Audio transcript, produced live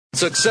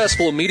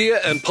Successful media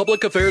and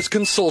public affairs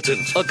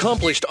consultant,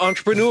 accomplished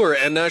entrepreneur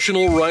and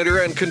national writer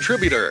and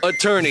contributor,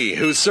 attorney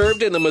who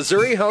served in the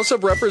Missouri House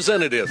of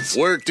Representatives,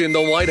 worked in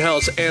the White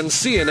House and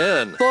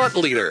CNN, thought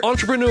leader,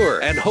 entrepreneur,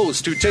 and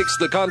host who takes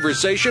the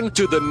conversation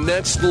to the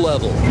next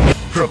level.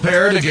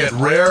 Prepare to get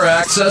rare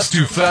access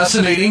to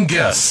fascinating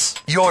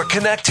guests. You're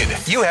connected.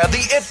 You have the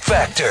it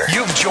factor.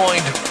 You've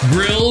joined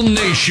Grill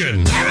Nation.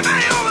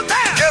 Everybody over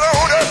there. Get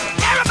on up.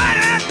 Everybody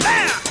out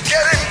there.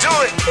 Get into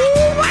it.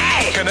 Ooh-wee.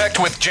 Connect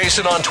with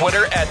Jason on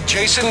Twitter at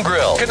Jason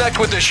Grill. Connect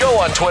with the show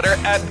on Twitter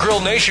at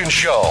Grill Nation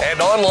Show and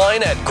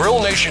online at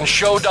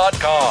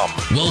grillnationshow.com.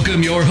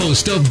 Welcome your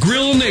host of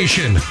Grill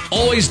Nation,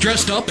 always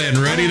dressed up and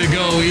ready to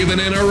go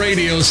even in a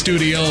radio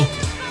studio.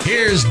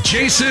 Here's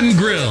Jason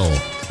Grill.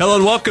 Hello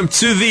and welcome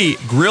to the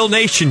Grill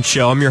Nation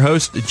Show. I'm your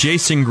host,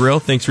 Jason Grill.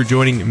 Thanks for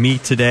joining me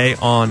today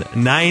on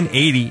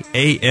 980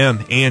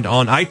 AM and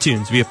on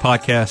iTunes via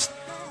podcast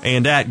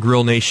and at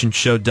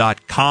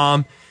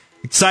grillnationshow.com.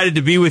 Excited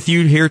to be with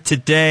you here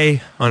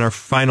today on our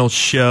final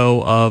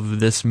show of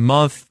this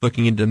month.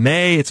 Looking into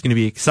May, it's going to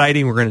be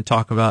exciting. We're going to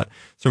talk about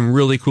some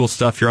really cool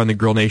stuff here on the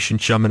Grill Nation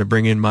Show. I'm going to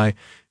bring in my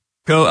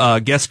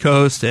guest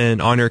co-host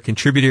and on-air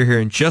contributor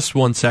here in just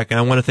 1 second.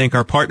 I want to thank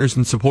our partners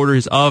and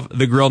supporters of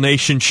the Grill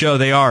Nation Show.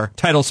 They are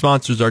title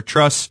sponsors, our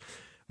trusts,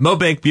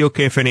 Mobank,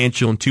 BOK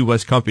Financial, and Two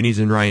West Companies,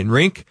 and Ryan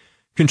Rink.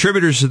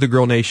 Contributors to the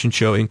Grill Nation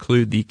Show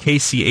include the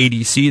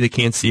KCADC, the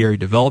Kansas Area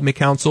Development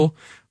Council,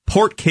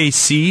 Port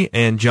KC,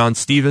 and John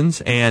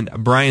Stevens, and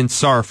Brian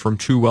Sarr from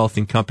True Wealth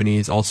and Company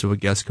is also a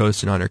guest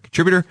host and on-air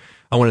contributor.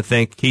 I want to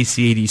thank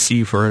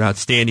KCADC for an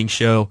outstanding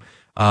show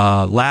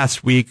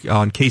last week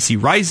on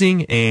KC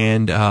Rising,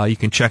 and you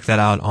can check that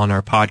out on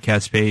our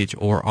podcast page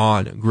or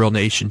on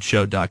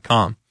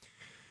grillnationshow.com.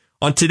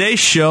 On today's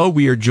show,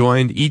 we are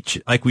joined each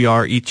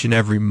and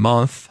every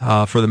month,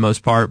 for the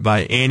most part,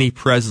 by Annie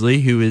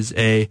Presley, who is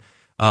a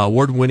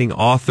award-winning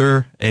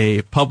author,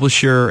 a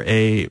publisher,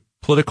 a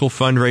political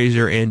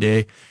fundraiser, and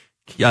a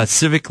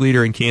civic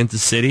leader in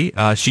Kansas City.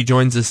 She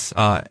joins us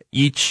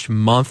each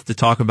month to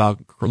talk about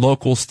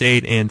local,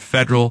 state, and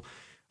federal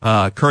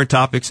current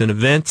topics and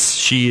events.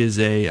 She is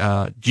a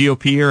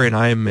GOPer, and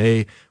I am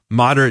a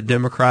moderate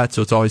Democrat,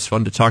 so it's always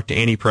fun to talk to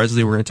Annie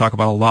Presley. We're going to talk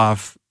about a lot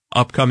of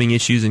upcoming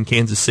issues in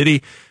Kansas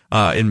City,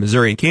 in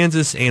Missouri and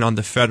Kansas, and on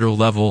the federal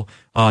level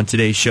on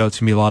today's show.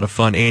 It's going to be a lot of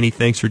fun. Annie,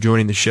 thanks for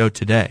joining the show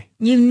today.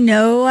 You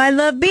know I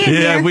love being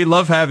here. Yeah, we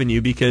love having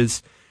you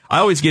because I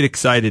always get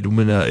excited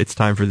when it's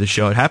time for the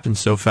show. It happens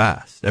so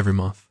fast every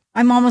month.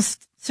 I'm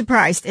almost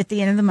surprised at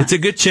the end of the month. It's a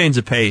good change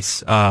of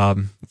pace.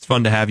 It's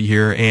fun to have you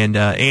here. And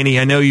Annie,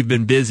 I know you've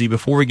been busy.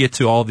 Before we get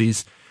to all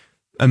these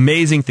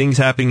amazing things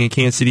happening in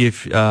Kansas City,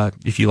 if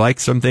you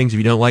like some things, if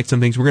you don't like some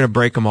things, we're going to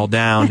break them all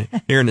down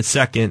here in a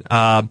second.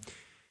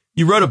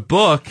 You wrote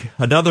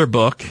another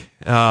book,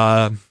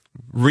 readthis.gu.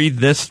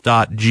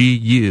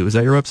 Is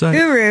that your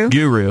website?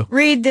 Guru.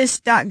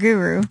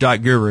 Readthis.guru.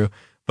 .guru.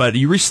 But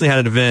you recently had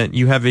an event.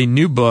 You have a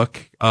new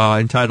book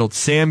entitled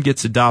Sam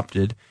Gets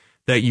Adopted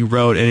that you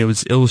wrote, and it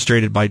was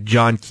illustrated by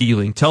John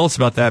Keeling. Tell us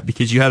about that,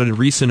 because you had a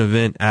recent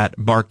event at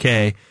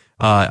Barquet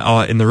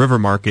in the River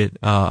Market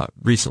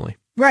recently.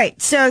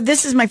 Right. So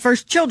this is my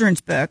first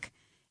children's book,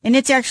 and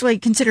it's actually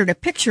considered a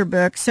picture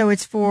book, so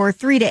it's for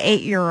 3 to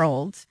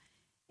 8-year-olds.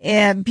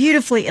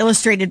 Beautifully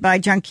illustrated by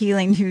John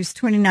Keeling, who's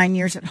 29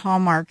 years at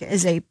Hallmark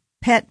as a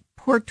pet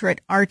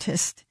portrait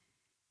artist,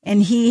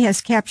 and he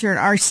has captured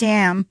our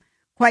Sam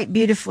quite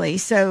beautifully.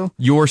 So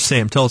your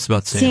Sam, tell us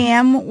about Sam.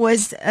 Sam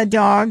was a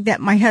dog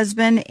that my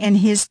husband and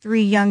his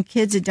 3 young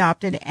kids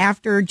adopted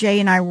after Jay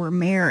and I were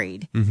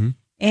married. Mm-hmm.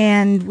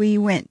 And we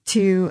went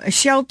to a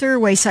shelter,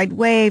 Wayside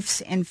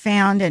Waifs, and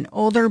found an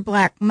older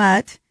black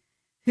mutt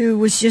who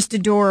was just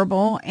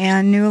adorable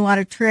and knew a lot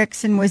of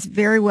tricks and was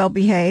very well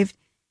behaved.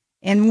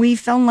 And we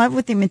fell in love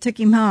with him and took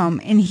him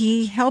home. And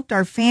he helped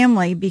our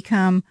family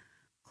become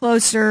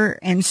closer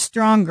and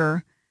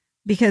stronger,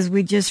 because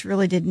we just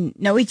really didn't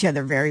know each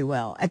other very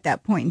well at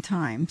that point in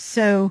time.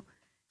 So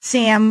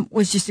Sam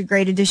was just a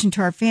great addition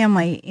to our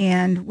family,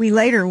 and we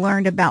later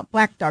learned about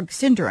black dog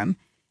syndrome,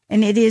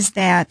 and it is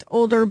that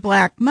older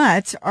black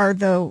mutts are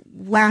the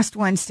last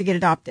ones to get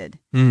adopted.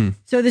 Mm.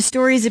 So the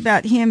story is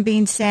about him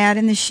being sad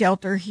in the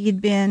shelter. He had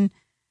been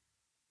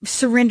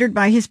surrendered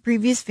by his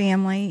previous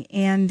family,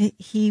 and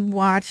he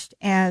watched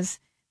as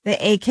the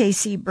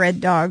AKC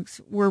bred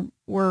dogs were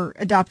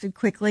adopted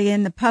quickly,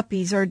 and the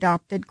puppies are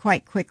adopted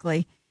quite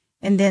quickly,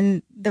 and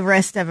then the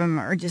rest of them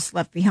are just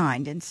left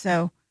behind. And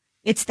so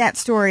it's that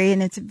story,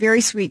 and it's a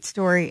very sweet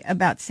story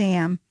about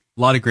Sam.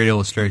 A lot of great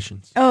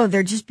illustrations. Oh,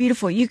 they're just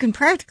beautiful. You can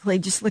practically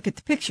just look at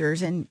the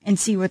pictures and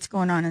see what's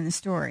going on in the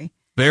story.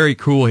 Very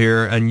cool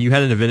here. And you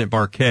had an event at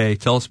Barquet.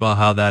 Tell us about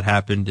how that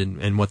happened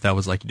and what that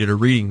was like. You did a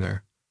reading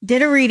there.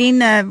 Did a reading.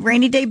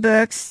 Rainy Day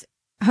Books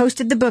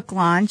hosted the book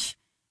launch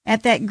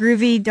at that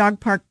groovy dog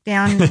park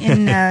down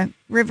in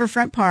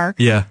Riverfront Park.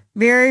 Yeah.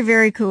 Very,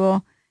 very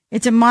cool.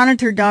 It's a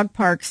monitored dog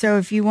park, so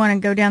if you want to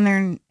go down there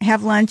and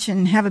have lunch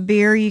and have a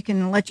beer, you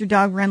can let your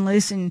dog run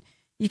loose, and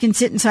you can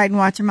sit inside and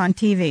watch him on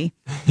TV.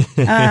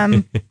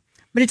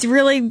 But it's a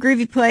really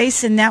groovy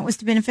place, and that was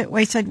to benefit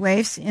Wayside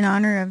Waifs in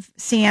honor of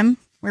Sam,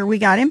 where we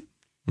got him.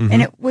 Mm-hmm.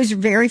 And it was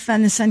very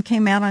fun. The sun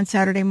came out on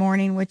Saturday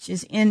morning, which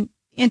is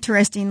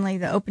interestingly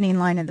the opening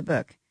line of the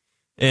book.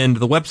 And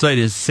the website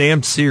is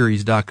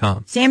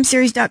samseries.com.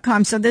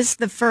 Samseries.com. So this is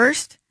the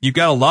first. You've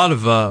got a lot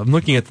of, I'm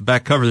looking at the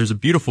back cover, there's a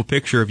beautiful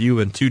picture of you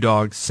and two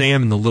dogs,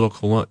 Sam and the little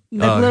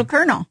little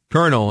Colonel.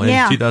 Colonel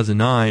in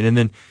 2009. And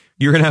then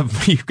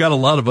you've got a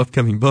lot of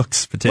upcoming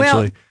books,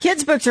 potentially. Well,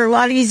 kids' books are a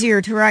lot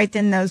easier to write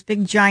than those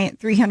big, giant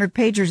 300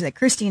 pagers that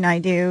Christy and I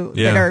do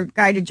that are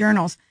guided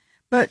journals.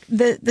 But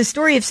the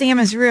story of Sam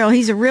is real.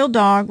 He's a real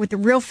dog with a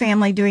real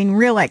family doing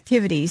real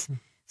activities.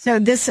 So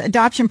this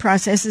adoption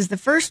process is the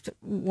first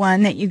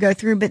one that you go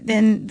through. But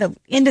then the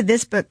end of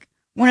this book,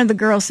 one of the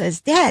girls says,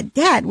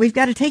 Dad, we've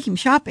got to take him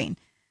shopping.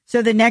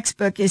 So the next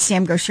book is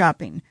Sam Goes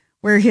Shopping,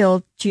 where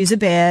he'll choose a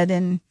bed.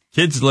 And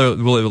kids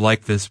really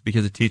like this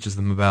because it teaches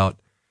them about,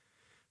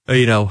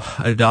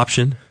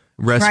 adoption,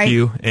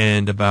 rescue,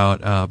 and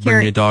about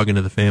bringing a dog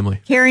into the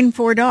family. Caring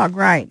for a dog,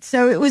 right.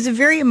 So it was a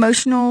very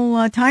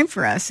emotional time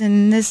for us,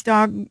 and this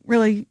dog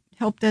really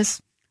helped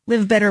us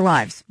live better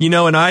lives.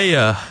 And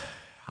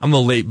I'm a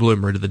late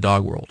bloomer to the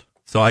dog world.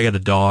 So I got a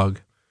dog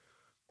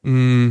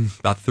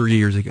about 3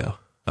 years ago,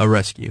 a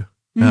rescue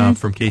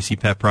from KC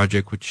Pet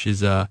Project, which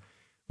is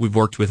we've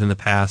worked with in the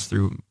past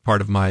through part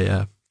of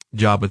my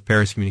job with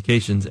Paris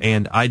Communications,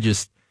 and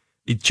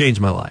it changed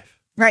my life.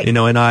 Right.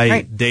 And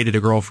I dated a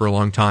girl for a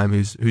long time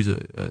who's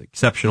an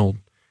exceptional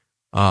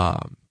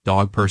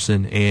dog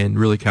person and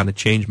really kind of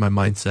changed my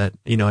mindset.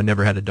 I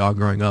never had a dog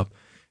growing up.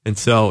 And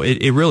so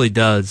it really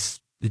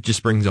does. It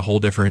just brings a whole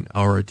different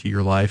aura to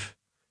your life.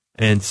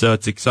 And so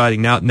it's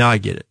exciting. Now I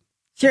get it.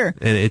 Sure.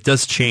 And it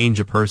does change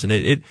a person.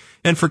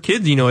 And for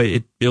kids,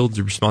 it builds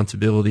a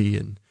responsibility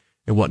and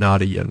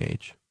whatnot at a young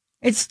age.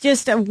 It's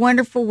just a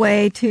wonderful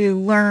way to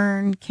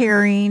learn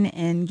caring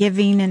and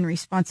giving and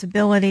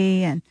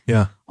responsibility and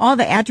all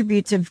the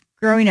attributes of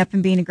growing up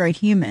and being a great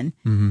human.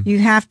 Mm-hmm. You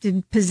have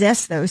to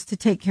possess those to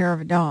take care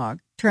of a dog,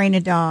 train a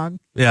dog.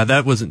 Yeah,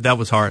 that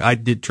was hard. I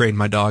did train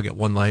my dog at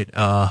One Light,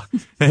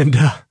 and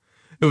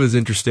it was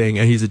interesting.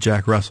 And he's a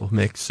Jack Russell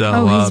mix,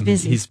 so he's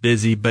busy. He's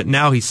busy, but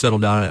now he's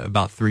settled down at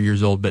about 3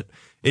 years old. But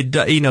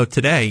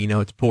today,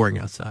 it's pouring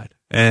outside,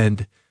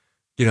 and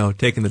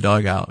taking the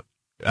dog out.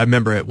 I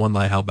remember at One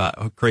Light how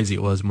crazy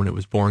it was when it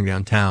was pouring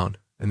downtown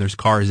and there's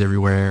cars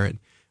everywhere.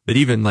 But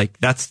even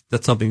that's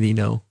something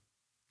that,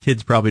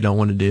 kids probably don't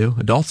want to do.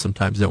 Adults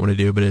sometimes don't want to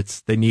do,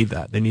 but they need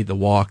that. They need the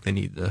walk. They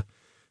need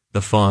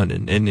the fun.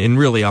 And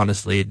really,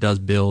 honestly, it does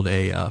build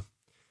a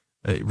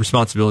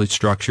responsibility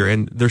structure.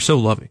 And they're so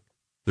loving.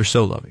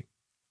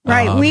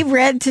 Right. We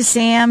read to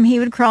Sam. He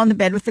would crawl in the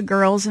bed with the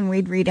girls and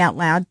we'd read out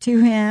loud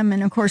to him.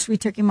 And of course, we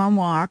took him on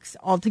walks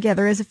all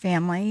together as a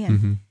family.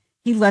 And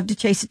he loved to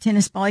chase a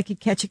tennis ball. He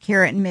could catch a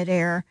carrot in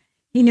midair.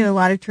 He knew a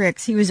lot of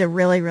tricks. He was a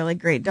really, really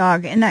great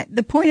dog. And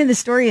the point of the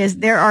story is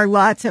there are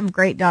lots of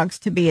great dogs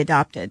to be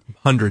adopted.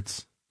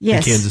 Hundreds.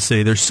 Yes. In Kansas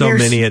City. There's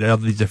many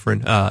of these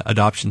different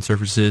adoption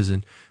services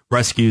and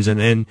rescues.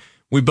 And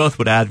we both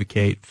would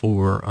advocate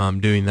for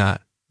doing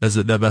that as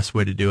the best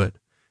way to do it.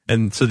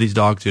 And so these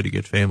dogs go to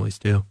good families,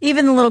 too.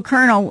 Even the little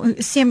Colonel,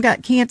 Sam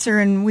got cancer,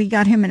 and we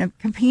got him in a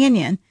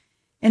companion.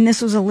 And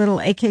this was a little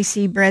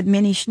AKC bred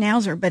mini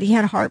schnauzer, but he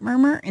had a heart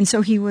murmur, and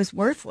so he was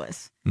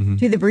worthless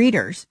to the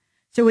breeders.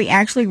 So we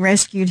actually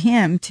rescued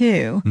him,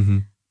 too,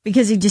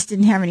 because he just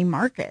didn't have any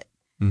market.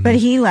 But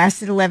he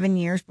lasted 11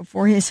 years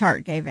before his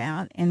heart gave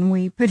out, and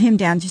we put him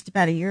down just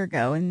about a year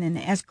ago. And then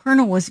as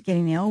Colonel was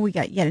getting ill, we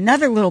got yet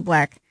another little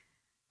black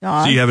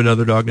dog. So you have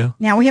another dog now?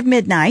 Now we have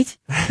Midnight,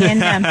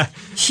 and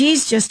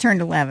she's just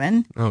turned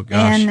 11. Oh,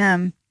 gosh.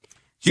 And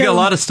you got a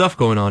lot of stuff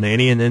going on,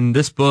 Annie. And in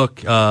this book,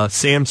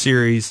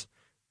 samseries.com,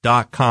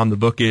 the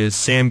book is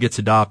Sam Gets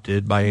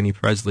Adopted by Annie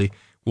Presley.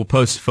 We'll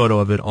post a photo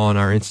of it on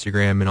our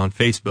Instagram and on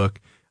Facebook.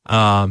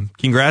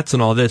 Congrats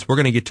on all this. We're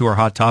going to get to our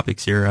hot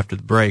topics here after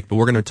the break, but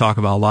we're going to talk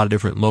about a lot of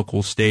different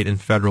local, state,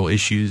 and federal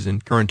issues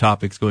and current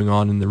topics going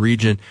on in the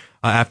region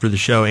after the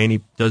show.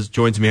 Annie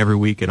joins me every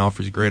week and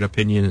offers great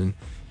opinion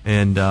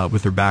and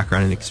with her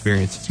background and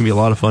experience. It's going to be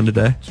a lot of fun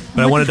today.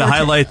 But I wanted to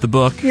highlight the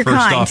book first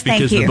off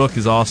because the book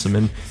is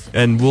awesome,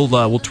 and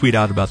we'll tweet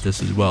out about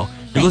this as well.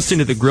 You're listening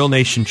to the Grill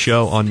Nation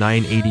Show on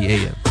 980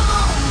 AM.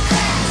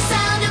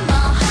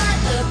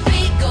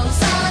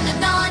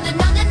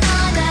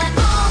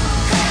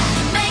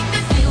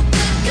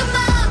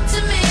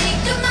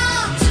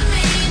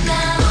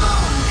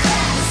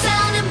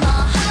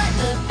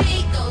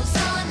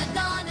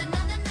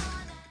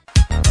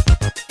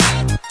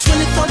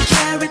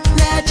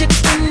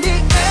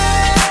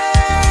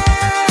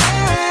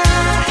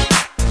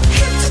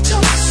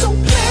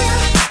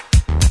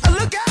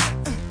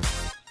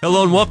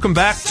 Hello and welcome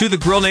back to the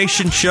Grill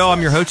Nation Show.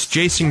 I'm your host,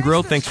 Jason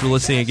Grill. Thanks for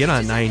listening again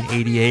on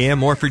 980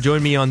 AM. Or if you're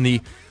joining me on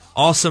the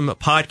awesome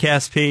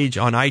podcast page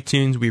on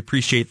iTunes, we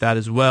appreciate that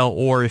as well.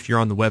 Or if you're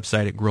on the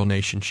website at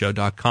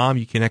grillnationshow.com,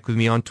 you connect with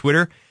me on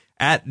Twitter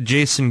at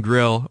Jason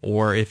Grill.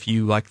 Or if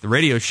you like the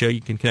radio show,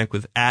 you can connect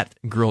with at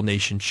Grill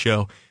Nation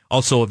Show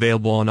Also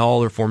available on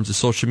all other forms of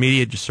social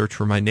media. Just search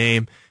for my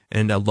name,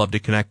 and I'd love to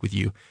connect with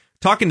you.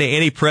 Talking to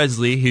Annie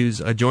Presley, who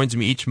joins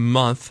me each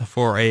month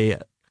for a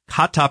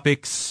Hot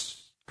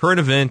Topics, current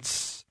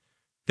events,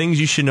 things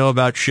you should know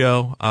about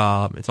show.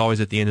 It's always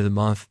at the end of the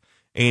month.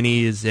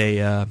 Annie is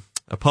a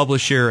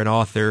publisher, an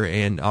author,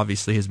 and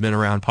obviously has been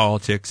around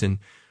politics and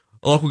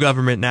local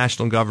government,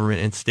 national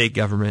government, and state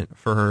government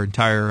for her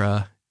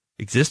entire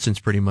existence,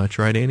 pretty much,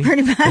 right, Annie?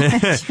 Pretty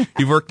much.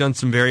 You've worked on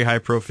some very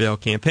high-profile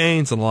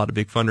campaigns and a lot of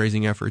big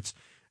fundraising efforts.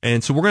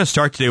 And so we're going to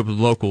start today with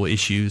local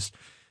issues.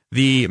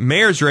 The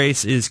mayor's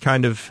race is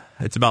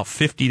it's about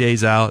 50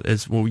 days out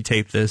as when we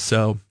tape this.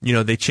 So,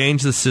 they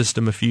changed the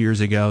system a few years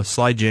ago.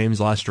 Sly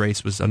James' last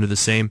race was under the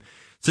same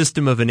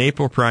system of an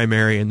April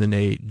primary and then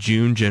a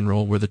June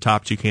general, where the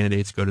top two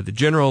candidates go to the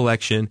general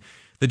election.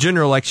 The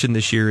general election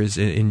this year is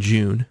in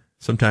June,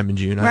 sometime in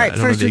June. Right,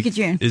 first week of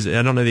June.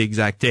 I don't know the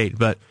exact date,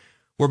 but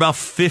we're about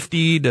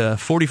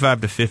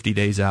 45 to 50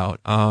 days out.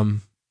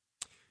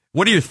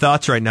 What are your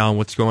thoughts right now on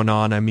what's going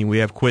on? I mean, we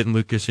have Quinton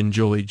Lucas and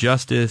Jolie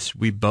Justice.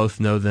 We both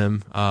know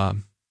them.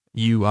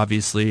 You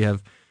obviously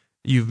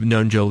you've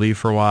known Jolie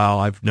for a while.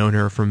 I've known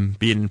her from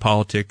being in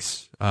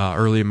politics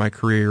early in my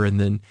career, and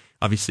then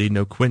obviously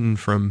know Quinton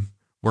from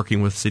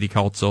working with city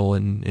council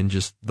and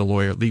just the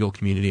legal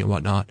community and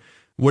whatnot.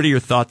 What are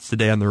your thoughts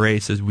today on the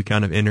race as we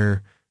kind of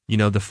enter,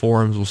 the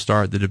forums will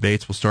start, the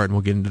debates will start, and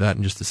we'll get into that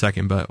in just a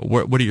second. But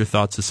what are your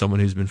thoughts as someone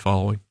who's been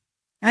following?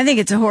 I think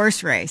it's a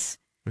horse race.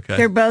 Okay.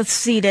 They're both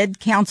seated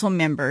council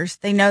members.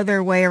 They know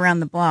their way around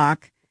the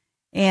block,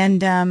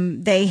 and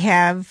they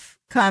have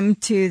come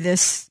to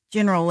this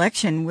general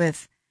election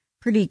with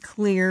pretty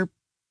clear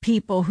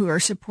people who are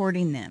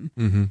supporting them.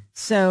 Mm-hmm.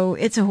 So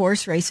it's a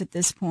horse race at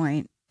this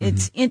point. Mm-hmm.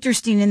 It's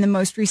interesting in the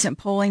most recent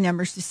polling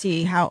numbers to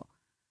see how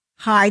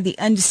high the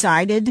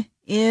undecided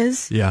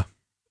is. Yeah.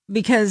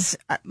 Because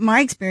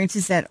my experience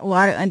is that a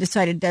lot of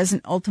undecided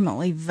doesn't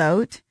ultimately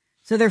vote.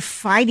 So they're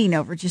fighting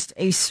over just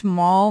a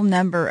small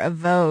number of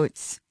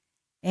votes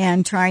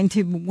and trying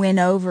to win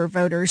over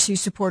voters who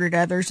supported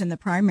others in the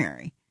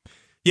primary.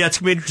 Yeah, it's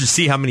going to be interesting to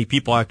see how many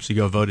people actually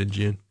go vote in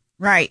June.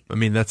 Right. I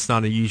mean, that's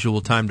not a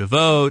usual time to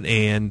vote,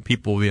 and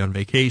people will be on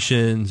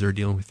vacations or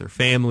dealing with their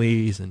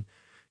families. And,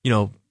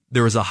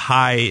 there was a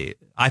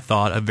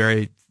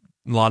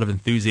lot of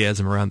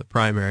enthusiasm around the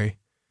primary,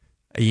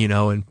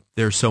 and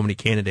there's so many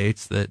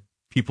candidates that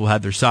people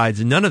had their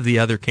sides. And none of the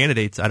other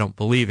candidates, I don't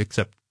believe,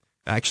 except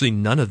actually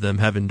none of them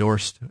have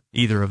endorsed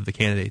either of the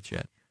candidates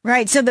yet.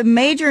 Right. So the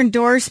major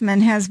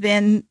endorsement has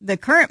been the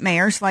current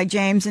mayor, Sly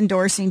James,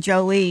 endorsing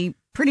Jolie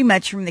pretty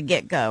much from the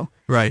get-go.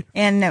 Right.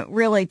 And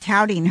really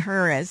touting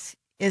her as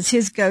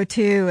his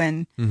go-to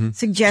and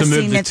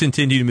suggesting to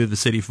continue to move the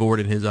city forward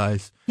in his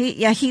eyes.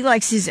 He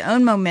likes his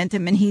own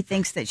momentum, and he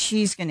thinks that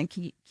she's going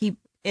to keep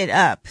it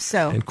up.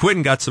 So, and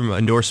Quinton got some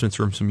endorsements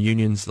from some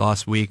unions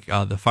last week.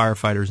 The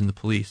firefighters and the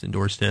police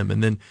endorsed him.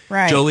 And then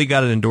Jolie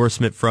got an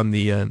endorsement from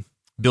the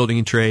building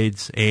and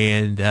trades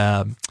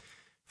and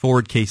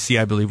Forward KC,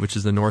 I believe, which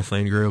is the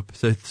Northland group.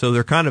 So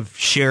they're kind of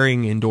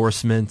sharing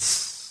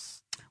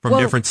endorsements from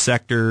different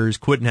sectors.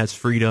 Quinton has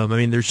freedom. I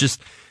mean, there's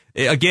just,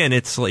 again,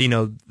 it's,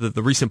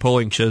 the recent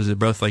polling shows they're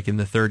both like in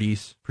the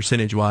 30s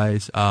percentage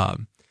wise.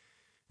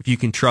 If you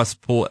can trust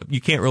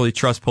you can't really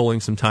trust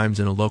polling sometimes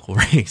in a local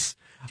race,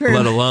 True.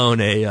 Let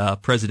alone a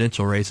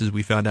presidential race, as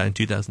we found out in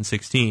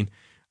 2016.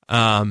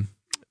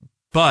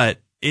 But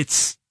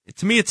to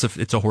me,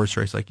 it's a horse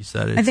race, like you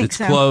said. I think it's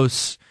so.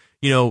 Close.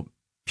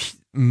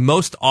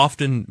 More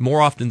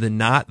often than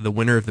not, the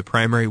winner of the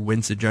primary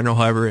wins the general.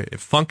 However,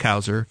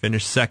 Funkhauser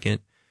finished second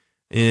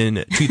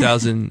in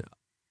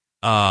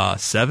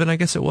 2007, I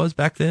guess it was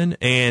back then,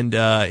 and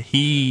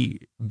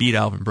he beat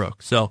Alvin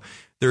Brooks. So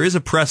there is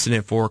a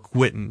precedent for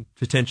Quinton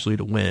potentially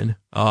to win,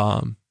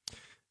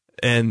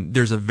 and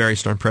there's a very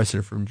strong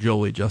precedent from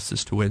Jolie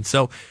Justice to win.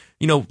 So,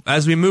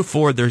 as we move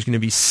forward, there's going to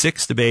be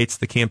 6 debates.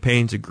 The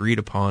campaigns agreed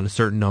upon a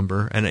certain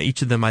number, and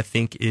each of them, I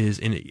think, is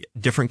in a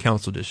different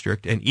council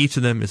district, and each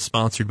of them is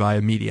sponsored by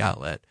a media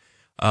outlet.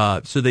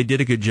 So they did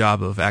a good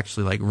job of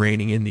actually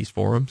reining in these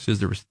forums, because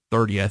there was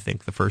 30, I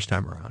think, the first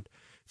time around.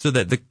 So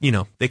that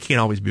they can't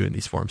always be in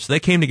these forums. So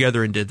they came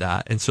together and did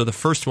that. And so the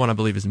first one, I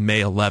believe, is May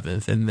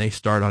 11th, and they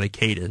start on a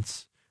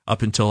cadence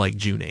up until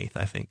June 8th,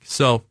 I think.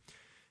 So,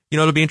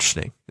 it'll be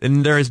interesting.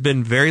 And there has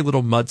been very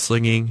little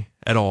mudslinging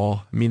at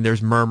all. I mean,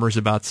 there's murmurs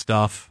about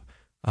stuff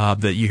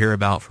that you hear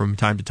about from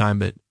time to time,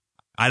 but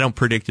I don't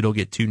predict it'll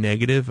get too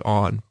negative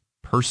on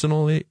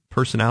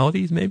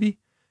personalities, maybe,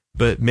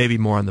 but maybe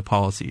more on the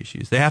policy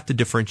issues. They have to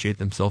differentiate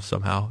themselves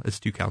somehow as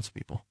two council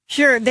people.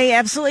 Sure, they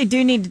absolutely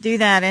do need to do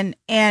that,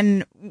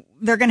 and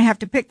they're going to have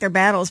to pick their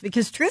battles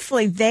because,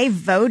 truthfully, they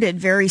voted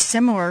very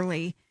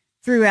similarly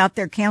throughout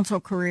their council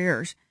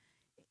careers.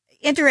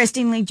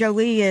 Interestingly,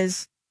 Jolie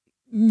is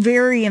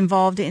very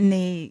involved in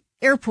the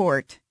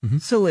airport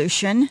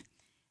solution,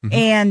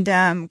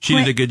 and she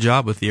did a good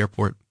job with the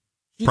airport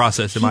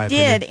process, in my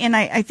opinion. She did, and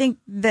I think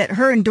that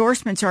her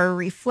endorsements are a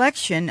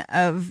reflection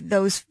of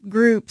those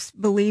groups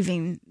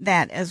believing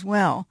that as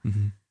well.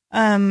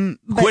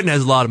 Quinton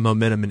has a lot of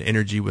momentum and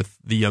energy with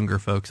the younger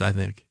folks, I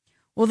think.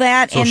 Well,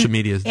 that social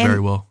media is very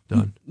well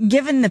done.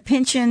 Given the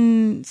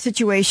pension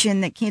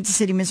situation that Kansas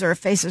City, Missouri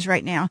faces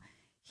right now,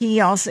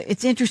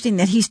 it's interesting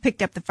that he's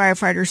picked up the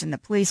firefighters and the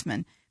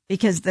policemen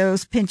because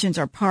those pensions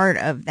are part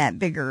of that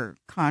bigger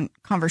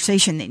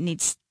conversation that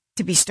needs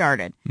to be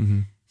started.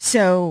 Mm-hmm.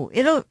 So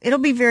it'll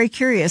be very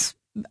curious.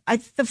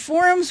 The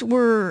forums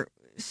were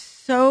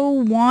so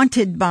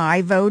wanted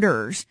by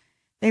voters.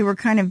 They were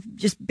kind of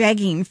just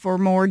begging for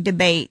more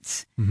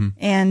debates. Mm-hmm.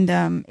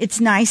 And it's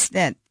nice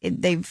that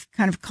they've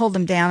kind of culled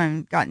them down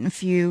and gotten a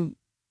few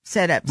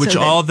set up. Which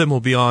all of them will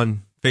be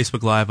on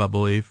Facebook Live, I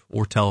believe,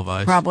 or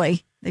televised.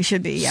 Probably. They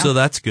should be, yeah. So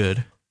that's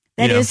good.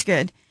 That is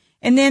good.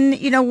 And then,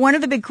 one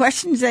of the big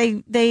questions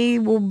they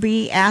will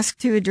be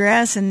asked to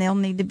address and they'll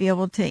need to be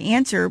able to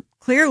answer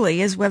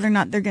clearly is whether or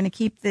not they're going to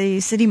keep the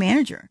city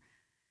manager.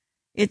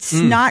 It's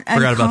not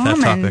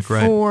uncommon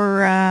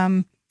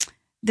for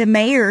the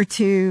mayor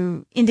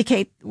to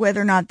indicate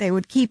whether or not they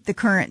would keep the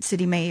current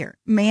city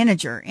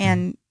manager.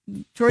 And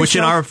which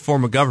in our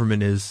form of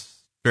government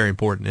is very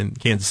important in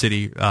Kansas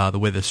City, the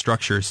way the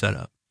structure is set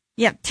up.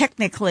 Yeah,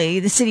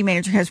 technically, the city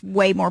manager has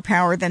way more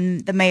power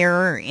than the mayor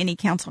or any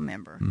council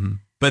member. Mm-hmm.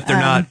 But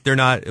they're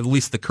not, at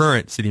least the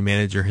current city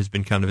manager has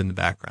been kind of in the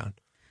background.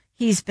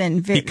 He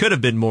could have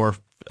been more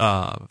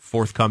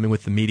forthcoming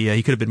with the media.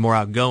 He could have been more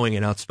outgoing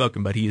and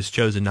outspoken, but he has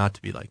chosen not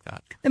to be like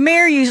that. The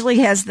mayor usually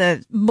has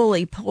the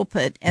bully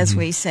pulpit, as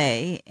we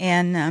say,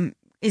 and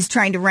is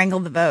trying to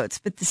wrangle the votes.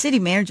 But the city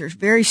manager is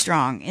very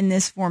strong in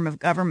this form of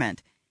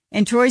government.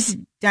 And Troy's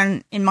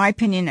done, in my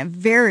opinion, a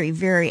very,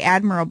 very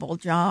admirable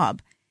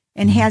job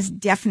and has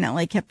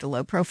definitely kept a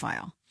low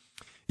profile.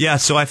 Yeah,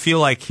 so I feel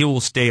like he will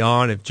stay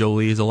on if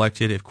Jolie is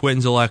elected. If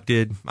Quinton's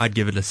elected, I'd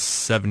give it a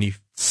 60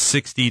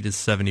 to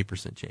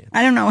 70% chance.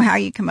 I don't know how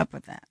you come up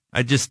with that.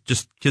 I just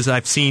because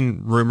I've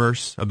seen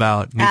rumors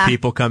about new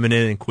people coming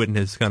in, and Quinton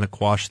has kind of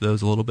quashed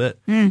those a little bit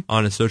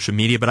on his social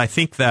media. But I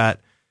think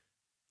that,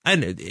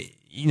 and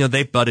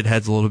they butted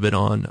heads a little bit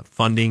on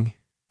funding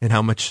and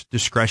how much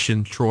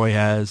discretion Troy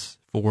has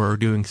for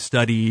doing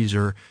studies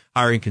or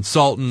hiring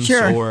consultants,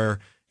 or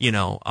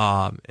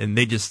and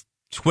they just.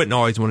 Quinton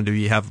always wanted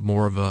to have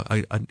more of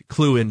a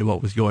clue into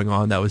what was going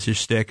on. That was his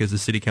shtick as a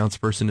city council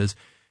person,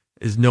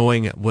 is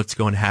knowing what's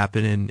going to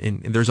happen.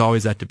 And there's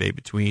always that debate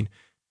between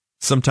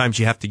sometimes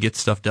you have to get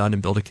stuff done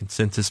and build a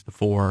consensus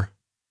before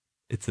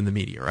it's in the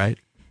media, right?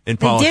 In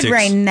politics. They did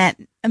rein that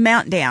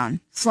amount down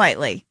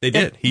slightly. They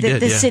did. He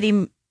did.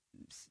 The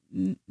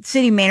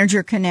city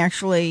manager can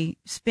actually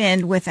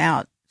spend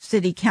without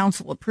city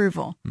council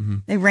approval. Mm-hmm.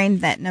 They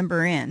reined that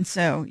number in.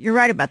 So you're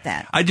right about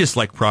that. I just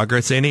like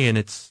progress, Annie, and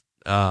it's,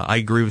 I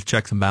agree with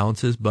checks and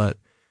balances, but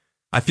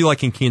I feel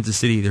like in Kansas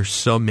City, there's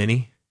so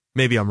many.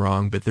 Maybe I'm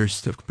wrong, but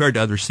compared to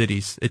other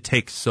cities, it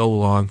takes so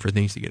long for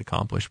things to get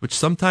accomplished, which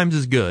sometimes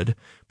is good,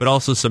 but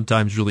also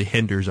sometimes really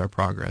hinders our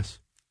progress.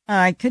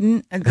 I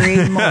couldn't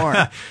agree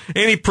more.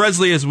 Annie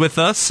Presley is with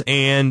us,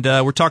 and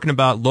we're talking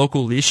about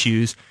local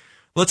issues.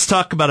 Let's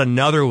talk about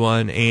another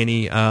one,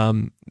 Annie,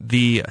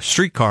 the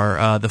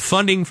streetcar. The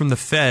funding from the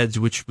feds,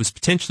 which was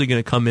potentially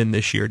going to come in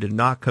this year, did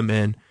not come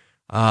in.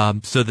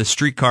 So the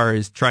streetcar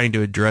is trying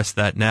to address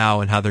that now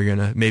and how they're going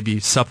to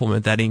maybe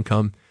supplement that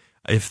income.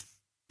 If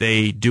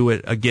they do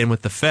it again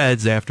with the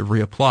feds, they have to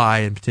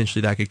reapply, and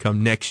potentially that could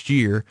come next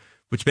year,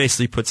 which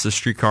basically puts the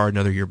streetcar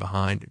another year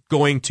behind,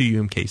 going to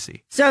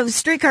UMKC. So the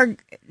streetcar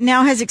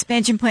now has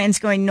expansion plans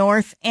going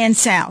north and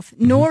south.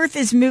 Mm-hmm. North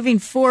is moving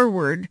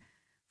forward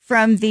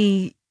from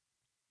the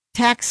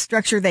tax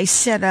structure they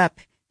set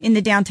up in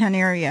the downtown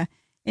area.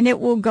 And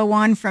it will go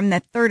on from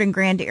that 3rd and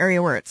Grand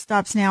area where it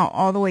stops now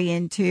all the way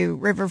into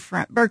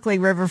Berkeley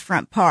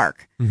Riverfront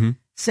Park. Mm-hmm.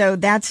 So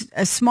that's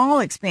a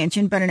small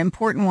expansion, but an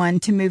important one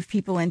to move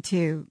people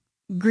into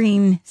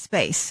green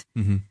space.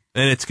 Mm-hmm.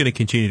 And it's going to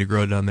continue to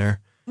grow down there.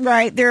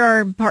 Right. There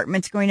are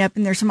apartments going up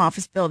and there's some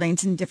office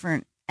buildings and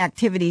different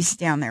activities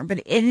down there.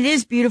 But it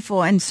is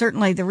beautiful, and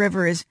certainly the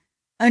river is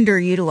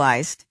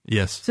underutilized.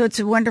 Yes. So it's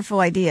a wonderful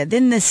idea.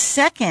 Then the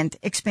second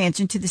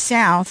expansion to the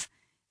south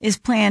is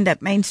planned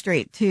up Main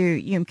Street to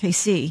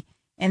UMKC,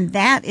 and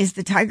that is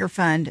the Tiger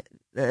Fund,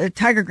 the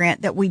Tiger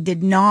Grant that we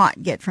did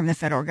not get from the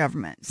federal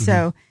government.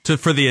 So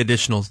for the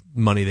additional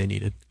money they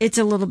needed, it's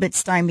a little bit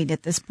stymied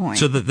at this point.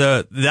 So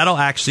that'll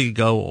actually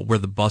go where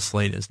the bus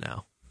lane is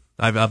now.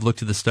 I've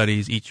looked at the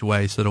studies each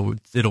way, so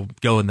it'll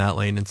go in that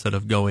lane instead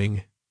of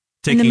taking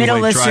in the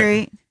middle of the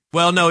street.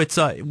 Well, no, it's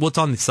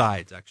on the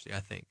sides actually. I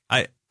think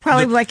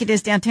probably like it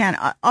is downtown.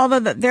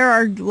 Although there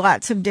are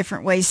lots of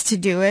different ways to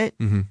do it.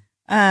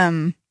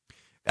 Mm-hmm.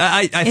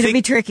 It'll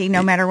be tricky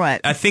no matter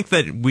what. I think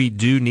that we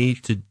do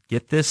need to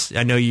get this.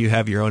 I know you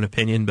have your own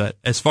opinion, but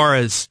as far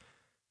as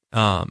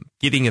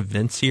getting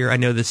events here, I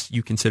know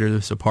you consider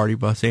this a party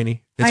bus,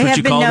 Annie. I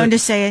have been known to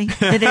say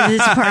that it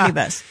is a party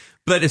bus.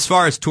 But as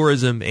far as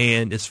tourism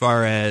and as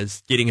far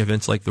as getting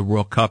events like the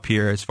World Cup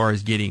here, as far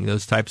as getting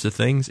those types of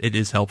things, it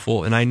is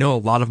helpful. And I know a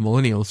lot of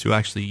millennials who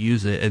actually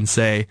use it and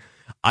say,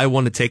 I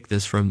want to take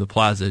this from the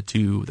plaza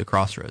to the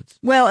crossroads.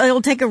 Well,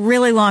 it'll take a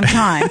really long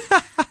time.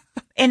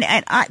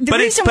 the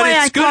reason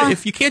why it's good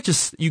if you can't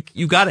just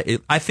you got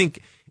to. I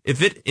think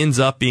if it ends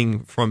up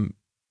being from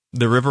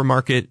the river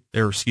market,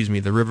 or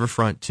the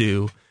riverfront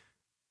to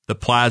the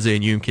plaza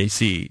in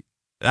UMKC,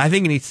 I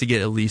think it needs to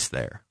get at least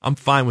there. I'm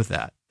fine with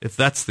that. If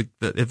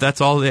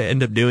that's all they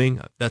end up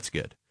doing, that's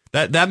good.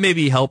 That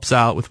maybe helps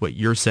out with what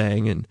you're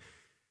saying and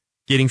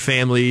getting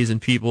families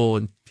and people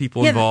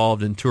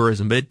involved in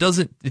tourism, but it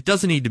doesn't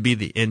need to be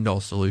the end all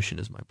solution,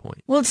 is my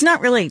point. Well, it's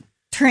not really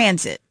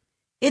transit.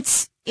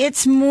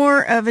 It's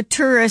more of a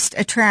tourist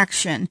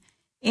attraction,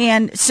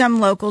 and some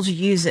locals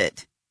use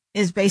it,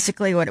 is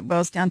basically what it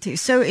boils down to.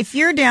 So if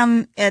you're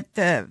down at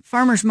the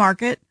farmer's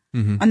market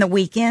on the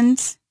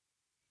weekends,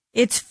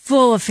 it's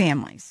full of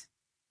families.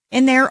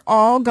 And they're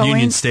all going.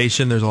 Union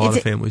Station, there's a lot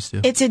of families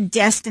too. It's a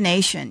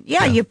destination.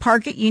 Yeah, you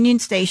park at Union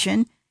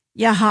Station,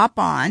 you hop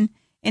on,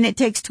 and it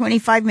takes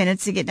 25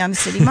 minutes to get down to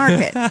City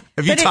Market. Have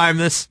you timed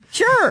this?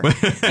 Sure.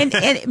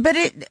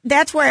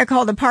 That's why I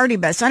call it a party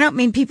bus. I don't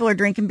mean people are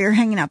drinking beer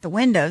hanging out the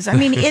windows. I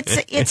mean,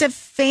 it's a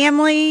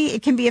family.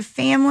 It can be a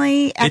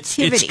family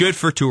activity. It's good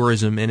for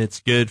tourism, and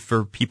it's good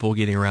for people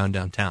getting around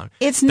downtown.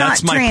 It's not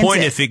That's my transit.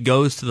 point. If it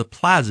goes to the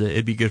plaza,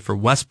 it'd be good for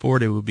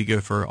Westport. It would be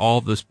good for all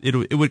of those.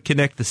 It would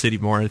connect the city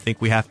more. I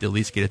think we have to at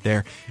least get it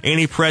there.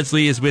 Annie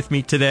Presley is with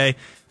me today.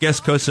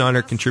 Guest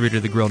co-signer, contributor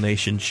to the Grill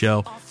Nation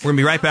show. We're going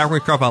to be right back. We're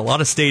going to talk about a lot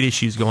of state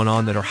issues going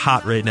on that are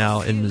hot right now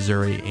in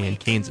Missouri and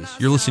Kansas.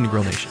 You're listening to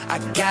Grill Nation. I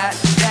got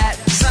that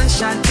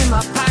sunshine in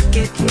my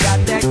pocket,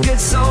 got that good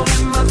soul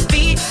in my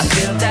feet. I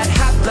feel that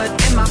hot blood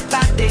in my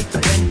body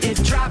when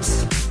it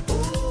drops.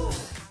 Ooh.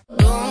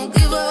 Don't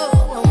give up,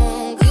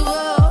 don't give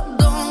up,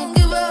 don't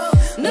give up.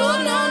 No,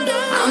 no, no.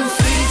 I'm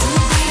free to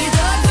be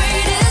the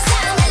greatest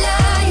I'm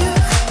alive.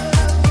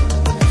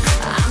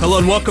 Hello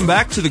and welcome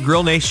back to the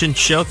Grill Nation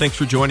show. Thanks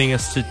for joining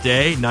us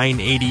today,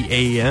 9:80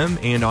 a.m.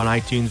 and on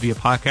iTunes via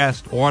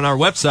podcast or on our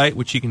website,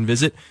 which you can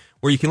visit,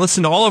 where you can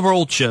listen to all of our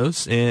old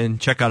shows and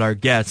check out our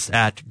guests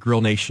at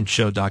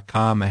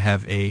grillnationshow.com. I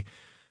have a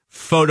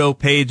photo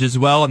page as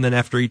well, and then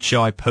after each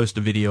show, I post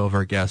a video of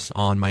our guests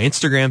on my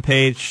Instagram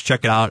page.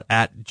 Check it out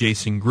at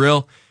Jason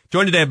Grill.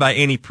 Joined today by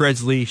Annie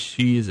Presley.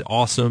 She is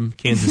awesome.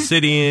 Kansas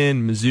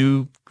Cityan,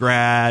 Mizzou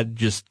grad,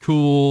 just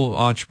cool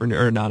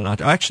entrepreneur. Not an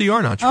entrepreneur. Actually, you are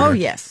an entrepreneur. Oh,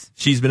 yes.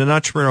 She's been an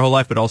entrepreneur her whole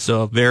life, but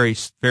also a very,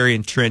 very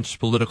entrenched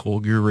political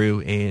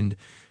guru and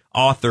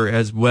author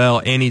as well.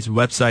 Annie's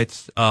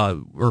websites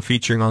we're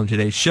featuring on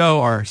today's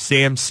show are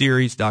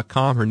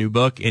samseries.com, her new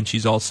book, and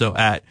she's also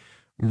at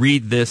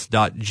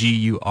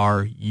readthis.guru.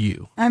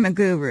 I'm a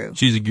guru.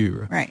 She's a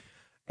guru. Right.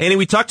 Annie,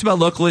 we talked about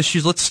local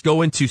issues. Let's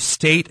go into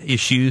state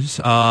issues.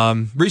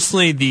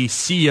 Recently, the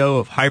CEO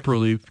of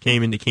Hyperloop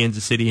came into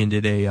Kansas City and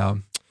did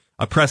a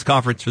press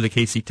conference for the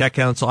KC Tech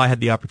Council. I had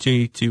the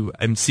opportunity to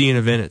MC an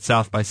event at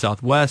South by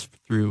Southwest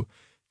through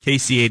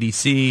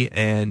KCADC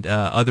and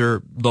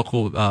other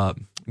local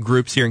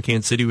groups here in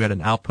Kansas City. We had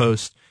an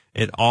outpost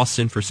at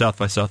Austin for South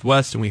by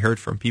Southwest, and we heard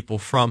from people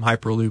from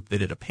Hyperloop. They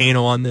did a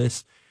panel on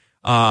this.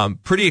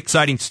 Pretty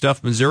exciting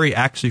stuff. Missouri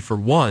actually, for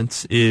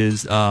once,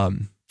 is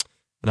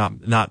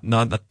not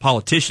the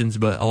politicians,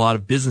 but a lot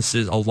of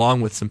businesses, along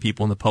with some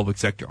people in the public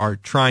sector, are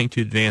trying to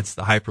advance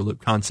the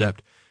Hyperloop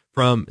concept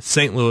from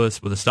St.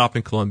 Louis with a stop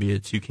in Columbia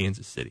to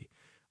Kansas City.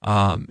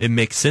 It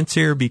makes sense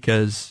here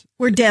because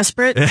we're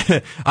desperate.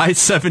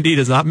 I-70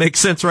 does not make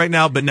sense right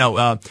now, but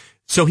no.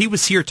 So he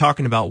was here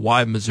talking about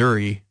why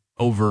Missouri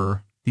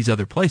over these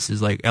other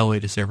places like LA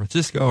to San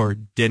Francisco or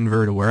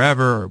Denver to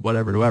wherever or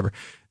whatever to wherever.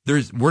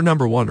 We're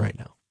number one right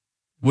now,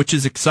 which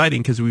is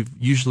exciting because we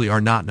usually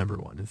are not number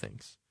one in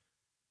things.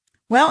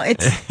 Well,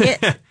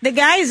 the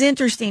guy is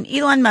interesting.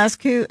 Elon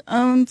Musk, who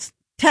owns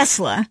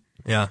Tesla.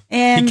 Yeah.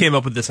 And he came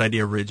up with this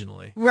idea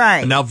originally.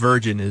 Right. And now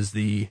Virgin is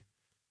the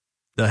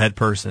head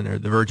person, or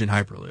the Virgin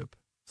Hyperloop.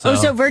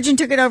 So Virgin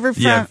took it over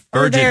from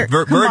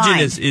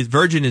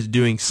Virgin is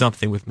doing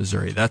something with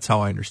Missouri. That's how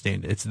I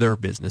understand it. It's their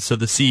business. So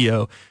the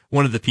CEO,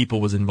 one of the people,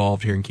 was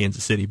involved here in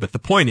Kansas City. But the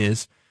point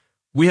is,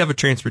 we have a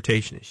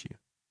transportation issue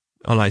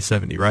on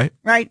I-70, right?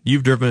 Right.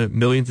 You've driven it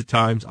millions of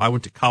times. I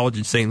went to college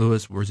in St.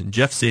 Louis, was in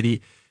Jeff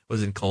City,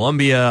 was in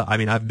Columbia. I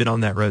mean, I've been on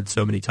that road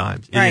so many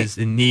times. It is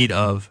in need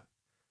of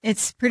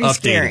It's pretty updating.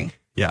 scary.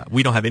 Yeah.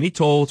 We don't have any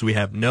tolls. We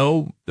have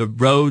the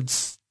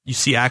roads. You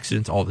see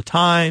accidents all the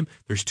time.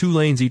 There's 2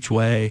 lanes each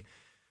way.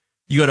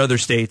 You go to other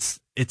states,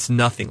 it's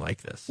nothing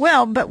like this.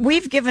 Well, but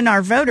we've given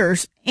our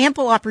voters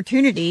ample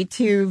opportunity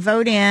to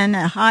vote in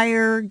a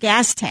higher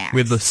gas tax. We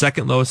have the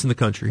second lowest in the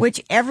country.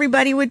 Which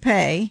everybody would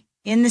pay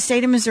in the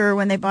state of Missouri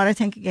when they bought a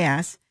tank of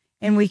gas,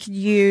 and we could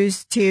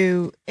use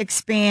to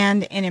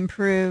expand and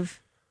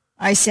improve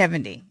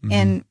I-70. Mm-hmm.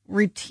 And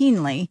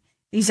routinely,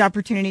 these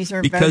opportunities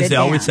are because voted they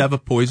down. always have a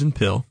poison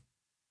pill.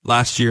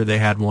 Last year they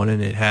had one,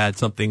 and it had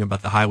something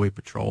about the highway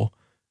patrol.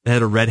 They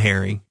had a red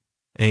herring,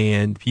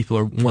 and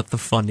people want the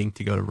funding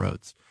to go to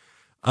roads.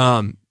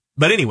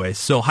 But anyway,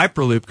 so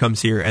Hyperloop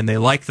comes here, and they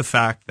like the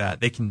fact that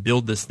they can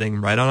build this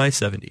thing right on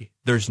I-70.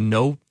 There's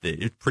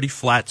it's pretty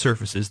flat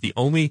surfaces.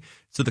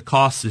 So the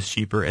cost is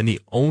cheaper, and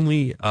the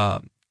only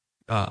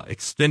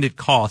extended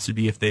cost would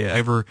be if they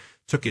ever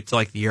took it to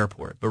like the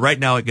airport. But right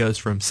now it goes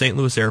from St.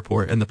 Louis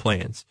Airport and the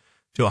plans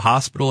to a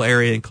hospital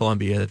area in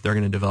Columbia that they're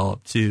going to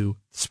develop to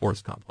the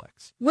sports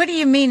complex. What do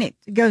you mean it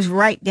goes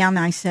right down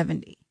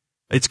I-70?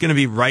 It's going to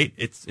be right.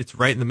 It's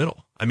right in the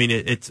middle. I mean,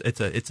 it's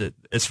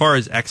as far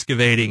as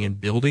excavating and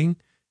building,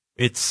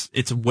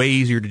 it's way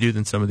easier to do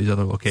than some of these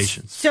other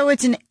locations. So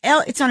it's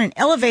on an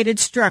elevated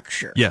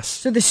structure. Yes.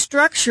 So the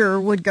structure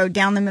would go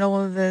down the middle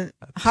of the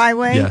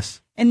highway.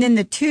 Yes. And then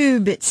the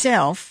tube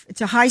itself,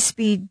 it's a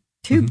high-speed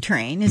tube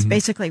train is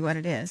basically what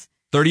it is.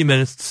 30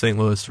 minutes to St.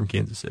 Louis from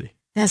Kansas City.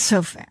 That's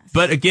so fast.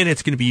 But again,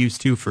 it's going to be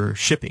used too for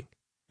shipping.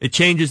 It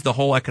changes the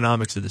whole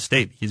economics of the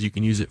state because you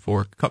can use it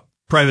for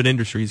private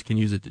industries can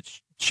use it to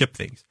ship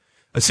things.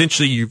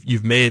 Essentially,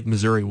 you've made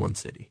Missouri one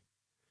city.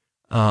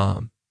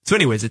 So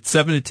anyways, it's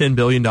 $7 to $10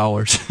 billion.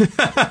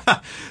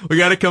 We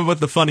got to come up with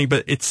the funding,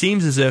 but it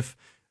seems as if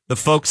the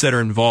folks that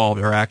are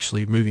involved are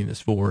actually moving this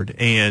forward,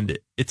 and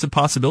it's a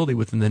possibility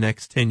within the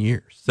next 10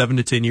 years. 7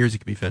 to 10 years, it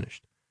could be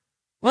finished.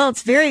 Well,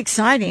 it's very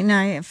exciting.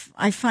 I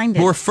find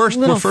it. We're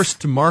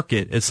first to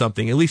market as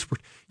something. At least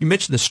you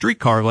mentioned the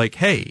streetcar. Like,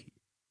 hey,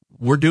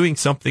 we're doing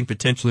something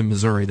potentially in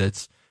Missouri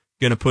that's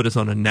going to put us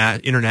on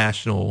an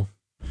international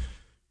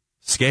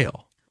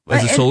scale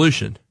as a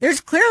solution.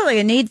 There's clearly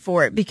a need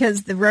for it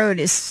because the road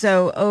is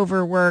so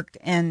overworked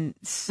and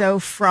so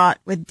fraught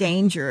with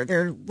danger.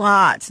 There are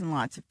lots and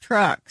lots of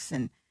trucks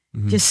and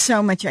just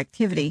so much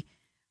activity.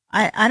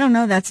 I don't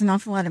know. That's an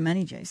awful lot of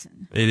money,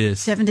 Jason. It is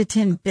 7 to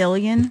 10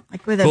 billion,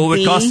 like with a well,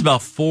 B. it costs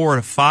about 4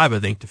 to 5, I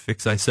think, to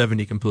fix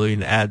I-70 completely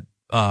and add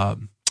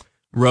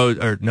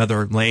road or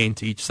another lane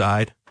to each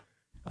side.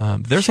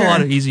 There's a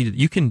lot of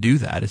you can do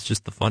that. It's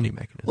just the funding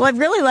mechanism. Well, I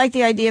really like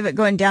the idea of it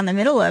going down the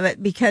middle of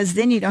it because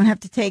then you don't have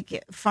to take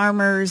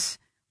farmers'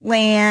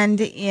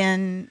 land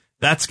in.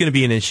 That's going to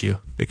be an issue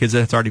because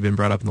that's already been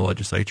brought up in the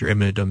legislature,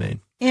 eminent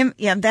domain.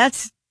 Yeah,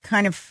 that's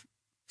kind of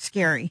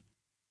scary.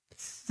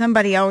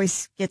 Somebody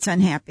always gets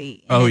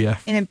unhappy. And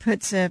it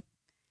puts a.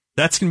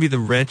 That's going to be the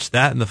wrench.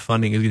 That and the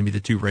funding is going to be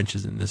the two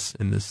wrenches in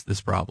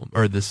this problem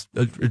or this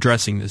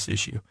addressing this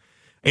issue.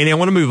 Andy, I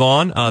want to move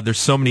on. There's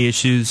so many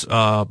issues.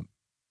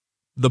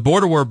 The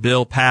border war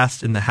bill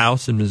passed in the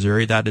House in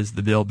Missouri. That is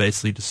the bill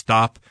basically to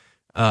stop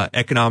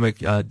economic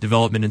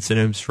development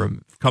incentives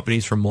from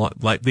companies from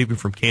leaving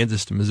from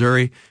Kansas to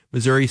Missouri.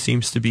 Missouri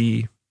seems to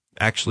be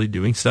actually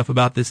doing stuff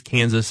about this.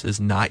 Kansas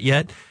is not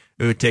yet.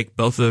 It would take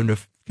both of them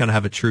to kind of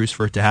have a truce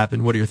for it to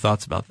happen. What are your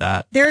thoughts about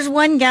that? There's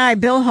one guy,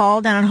 Bill Hall,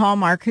 down at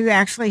Hallmark, who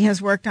actually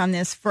has worked on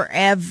this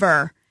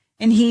forever,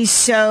 and he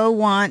so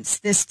wants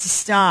this to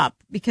stop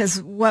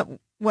because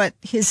what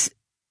his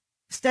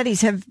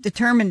studies have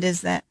determined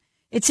is that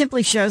it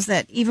simply shows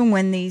that even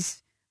when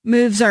these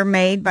moves are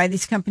made by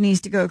these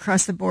companies to go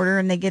across the border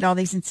and they get all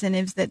these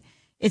incentives, that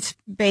it's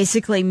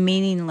basically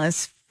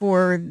meaningless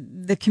for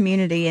the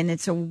community and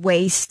it's a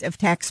waste of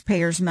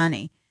taxpayers'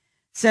 money.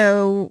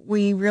 So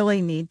we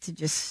really need to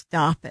just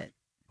stop it.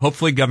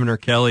 Hopefully Governor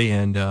Kelly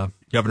and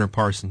Governor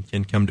Parson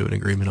can come to an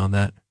agreement on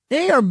that.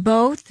 They are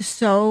both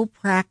so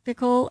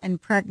practical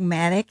and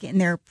pragmatic in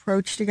their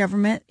approach to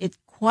government. It's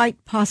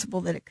quite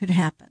possible that it could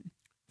happen.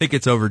 I think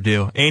it's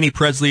overdue. Annie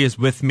Presley is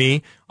with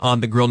me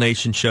on the Grill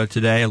Nation show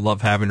today. I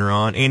love having her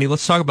on. Annie,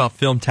 let's talk about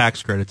film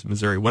tax credits in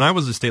Missouri. When I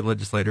was a state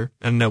legislator,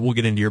 and we'll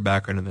get into your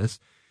background in this,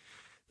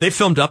 they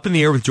filmed Up in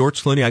the Air with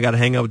George Clooney. I got to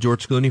hang out with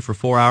George Clooney for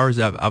 4 hours.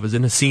 I was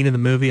in a scene in the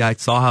movie. I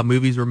saw how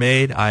movies were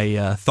made.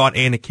 I thought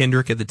Anna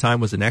Kendrick at the time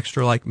was an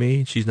extra like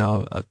me. She's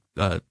now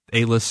a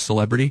A-list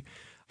celebrity.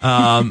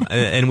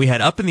 And we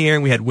had Up in the Air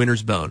and we had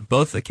Winter's Bone,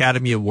 both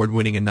Academy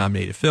Award-winning and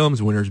nominated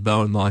films. Winter's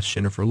Bone launched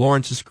Jennifer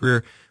Lawrence's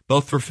career.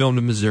 Both were filmed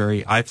in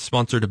Missouri. I've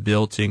sponsored a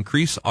bill to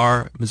increase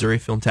our Missouri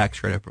film tax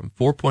credit from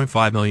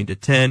 $4.5 million to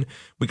 $10 million.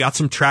 We got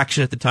some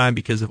traction at the time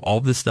because of all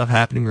this stuff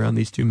happening around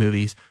these two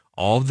movies,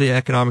 all of the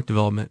economic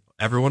development.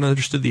 Everyone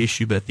understood the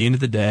issue, but at the end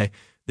of the day,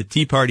 the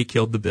Tea Party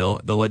killed the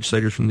bill, the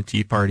legislators from the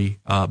Tea Party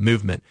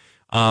movement.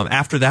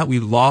 After that, we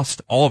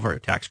lost all of our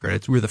tax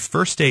credits. We were the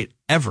first state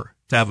ever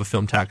to have a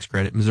film tax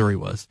credit. Missouri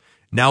was.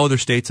 Now other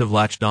states have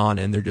latched on,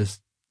 and they're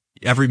just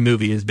every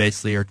movie is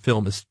basically, or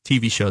film is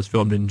TV shows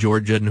filmed in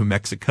Georgia and New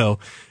Mexico.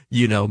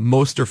 You know,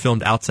 most are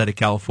filmed outside of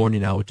California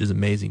now, which is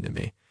amazing to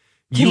me.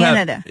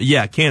 Canada.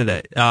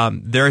 Canada.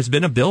 There has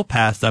been a bill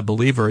passed, I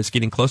believe, or it's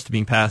getting close to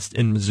being passed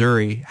in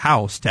Missouri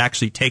House to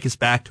actually take us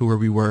back to where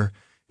we were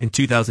in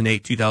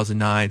 2008,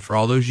 2009 for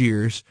all those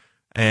years.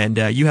 And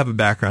you have a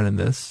background in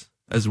this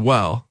as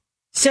well.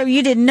 So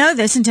you didn't know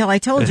this until I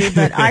told you,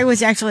 but I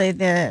was actually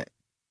the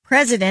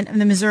president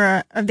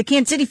of the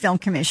Kansas City Film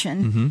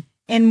Commission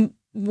and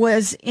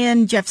was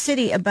in Jeff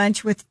City a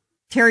bunch with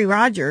Terry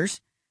Rogers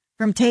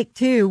from Take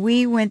Two.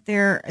 We went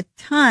there a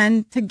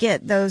ton to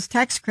get those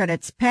tax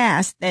credits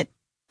passed that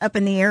Up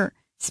in the Air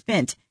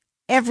spent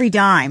every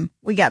dime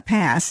we got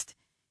passed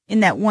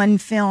in that one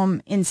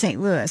film in St.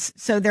 Louis.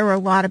 So there were a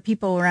lot of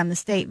people around the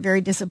state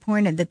very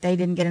disappointed that they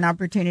didn't get an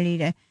opportunity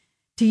to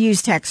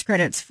use tax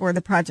credits for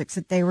the projects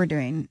that they were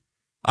doing.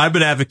 I've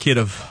been an advocate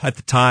of, at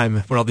the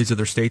time, when all these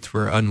other states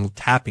were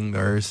untapping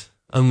theirs,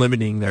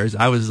 unlimiting theirs.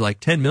 I was like,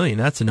 10 million,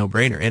 that's a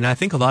no-brainer. And I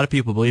think a lot of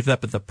people believe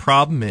that, but the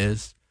problem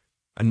is,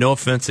 no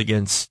offense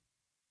against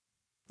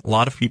a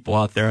lot of people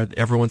out there,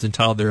 everyone's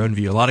entitled to their own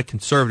view. A lot of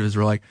conservatives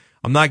were like,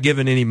 I'm not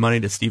giving any money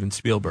to Steven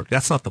Spielberg.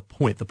 That's not the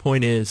point. The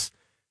point is,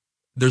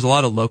 there's a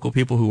lot of local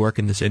people who work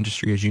in this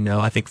industry, as you know.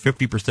 I think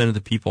 50% of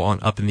the people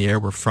on Up in the Air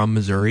were from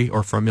Missouri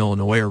or from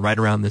Illinois or right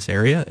around this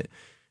area.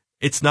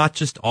 It's not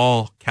just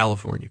all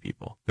California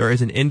people. There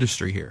is an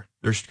industry here.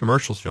 There's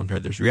commercials filmed here.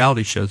 There's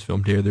reality shows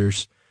filmed here.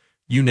 There's,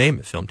 you name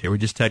it, filmed here. We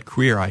just had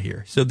Queer Eye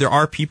here. So there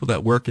are people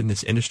that work in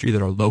this industry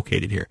that are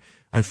located here.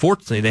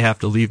 Unfortunately, they have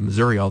to leave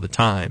Missouri all the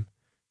time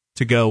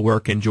to go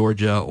work in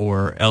Georgia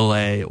or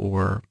LA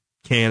or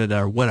Canada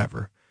or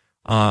whatever.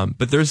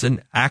 But there's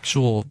an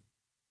actual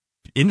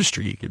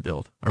industry you could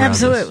build around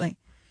Absolutely.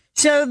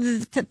 This. So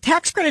the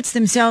tax credits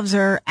themselves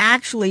are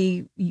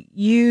actually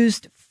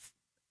used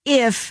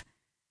if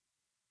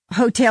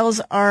hotels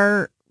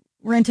are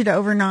rented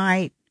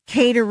overnight,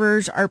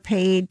 caterers are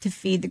paid to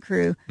feed the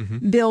crew,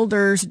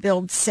 builders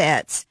build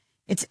sets.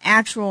 It's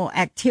actual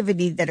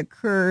activity that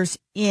occurs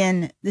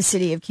in the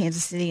city of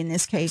Kansas City in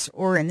this case,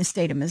 or in the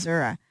state of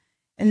Missouri.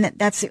 And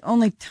that's the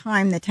only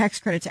time the tax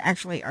credits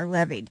actually are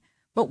levied.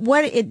 But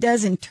what it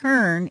does in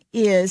turn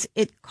is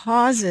it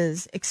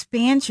causes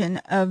expansion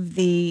of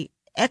the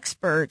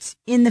experts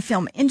in the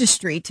film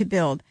industry to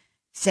build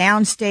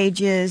sound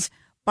stages,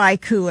 buy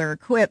cooler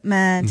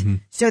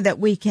equipment, so that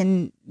we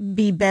can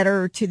be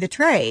better to the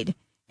trade.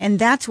 And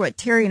that's what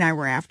Terry and I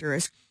were after,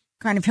 is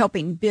kind of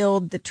helping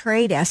build the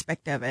trade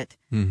aspect of it.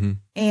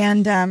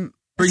 And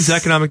brings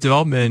economic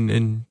development,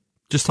 and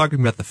just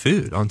talking about the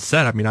food on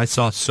set. I mean, I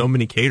saw so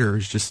many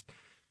caterers, just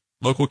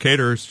local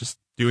caterers, just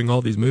doing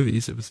all these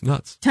movies. It was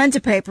nuts. Tons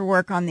of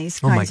paperwork on these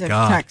kinds of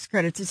tax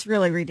credits. It's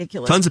really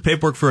ridiculous. Tons of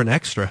paperwork for an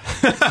extra.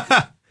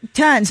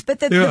 Tons. But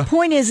the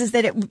point is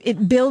that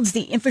it builds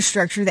the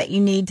infrastructure that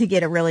you need to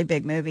get a really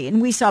big movie.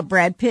 And we saw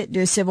Brad Pitt do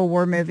a Civil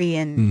War movie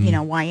in,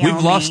 Wyoming.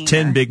 We've lost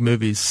 10 big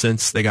movies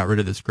since they got rid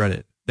of this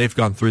credit. They've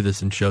gone through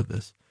this and showed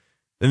this.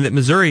 And that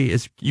Missouri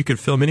is, you could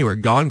film anywhere.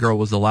 Gone Girl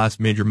was the last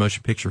major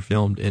motion picture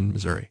filmed in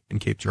Missouri, in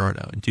Cape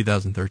Girardeau in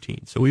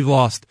 2013. So we've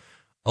lost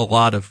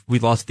we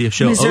lost the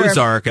show Missouri.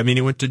 Ozark. I mean,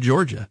 it went to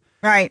Georgia.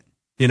 Right.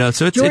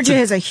 So Georgia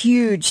has a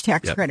huge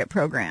tax credit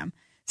program.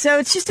 So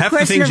it's just a half the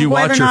question things of you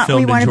whether watch or are not we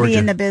filmed in want to be Georgia.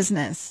 in the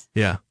business.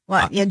 Yeah.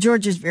 Well,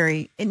 Georgia's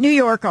New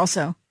York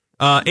also.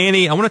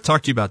 Annie, I want to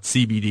talk to you about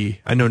CBD.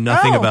 I know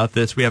nothing about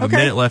this. We have a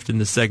minute left in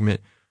this segment.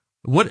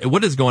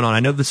 What is going on? I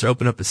know this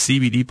opened up a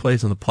CBD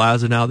place on the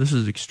plaza now. This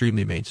is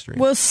extremely mainstream.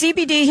 Well,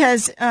 CBD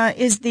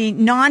is the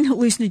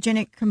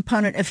non-hallucinogenic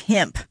component of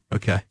hemp.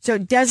 Okay. So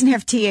it doesn't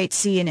have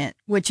THC in it,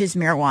 which is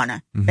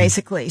marijuana,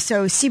 basically.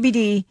 So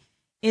CBD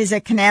is it's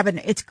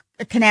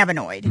a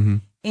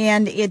cannabinoid,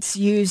 and it's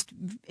used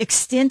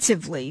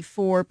extensively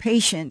for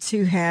patients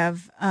who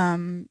have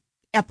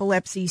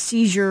epilepsy,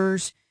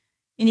 seizures,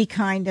 any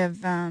kind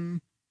of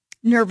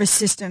nervous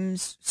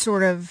systems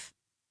sort of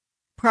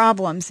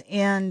problems,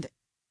 and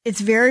it's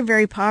very,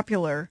 very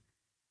popular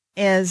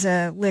as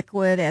a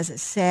liquid, as a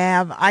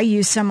salve. I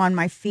use some on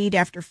my feet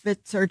after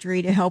foot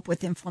surgery to help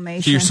with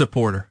inflammation. So you're a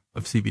supporter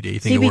of CBD. You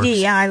think CBD, it works?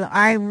 yeah,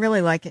 I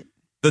really like it.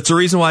 That's the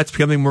reason why it's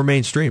becoming more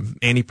mainstream.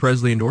 Annie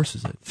Presley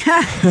endorses it.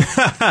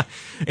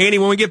 Annie,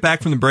 when we get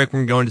back from the break, we're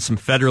going to go into some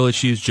federal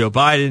issues. Joe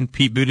Biden,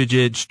 Pete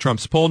Buttigieg,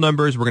 Trump's poll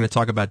numbers. We're going to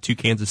talk about two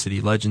Kansas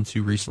City legends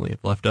who recently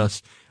have left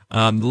us.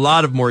 A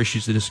lot of more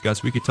issues to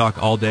discuss. We could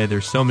talk all day.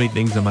 There's so many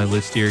things on my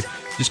list here.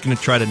 Just going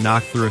to try to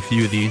knock through a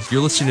few of these.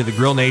 You're listening to the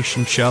Grill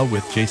Nation Show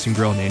with Jason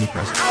Grill and Annie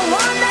Presley. I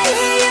wanna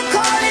hear you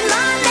calling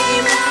my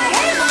name like,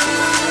 hey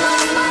mama,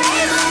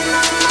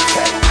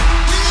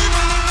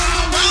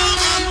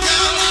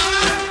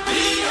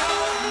 hey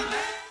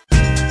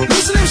mama.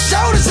 Loosen them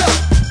shoulders up,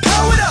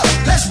 pull it up,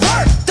 let's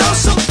work. Throw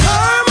some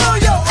perm on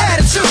your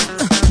attitude.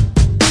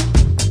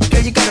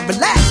 Girl, you gotta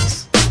relax.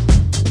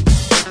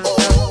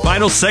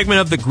 Final segment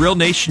of the Grill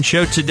Nation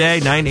Show today,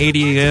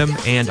 9:80 a.m.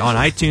 and on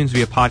iTunes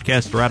via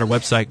podcast or at our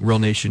website,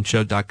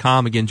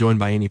 grillnationshow.com. Again, joined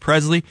by Annie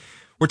Presley.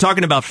 We're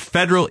talking about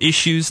federal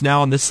issues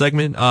now on this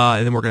segment,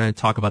 and then we're going to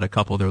talk about a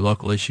couple of their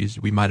local issues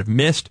we might have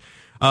missed.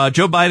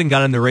 Joe Biden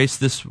got in the race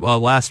this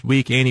last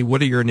week. Annie,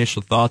 what are your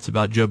initial thoughts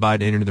about Joe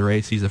Biden entering the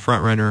race? He's a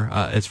front runner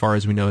as far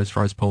as we know, as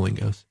far as polling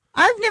goes.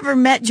 I've never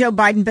met Joe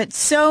Biden, but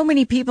so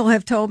many people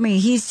have told me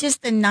he's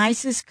just the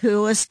nicest,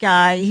 coolest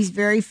guy. He's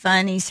very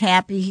fun. He's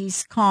happy.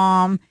 He's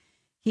calm.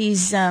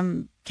 He's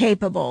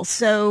capable.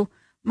 So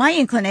my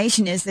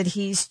inclination is that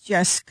he's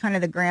just kind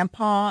of the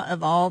grandpa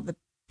of all the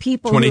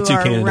people who are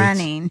candidates.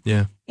 running.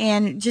 Yeah.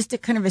 And just a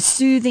kind of a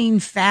soothing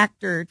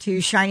factor to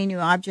shiny new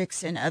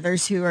objects and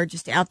others who are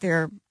just out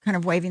there kind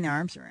of waving their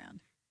arms around.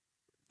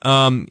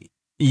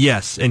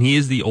 Yes, and he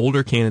is the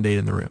older candidate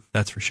in the room.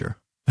 That's for sure.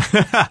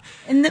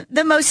 And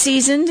the most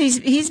seasoned.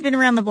 He's been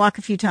around the block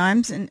a few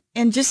times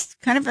and just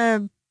kind of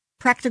a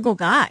practical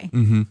guy.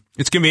 Mm-hmm.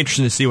 It's going to be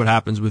interesting to see what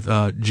happens with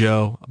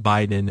Joe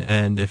Biden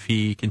and if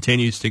he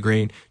continues to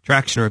gain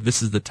traction or if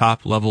this is the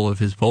top level of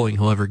his polling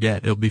he'll ever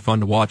get. It'll be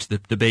fun to watch. The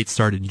debate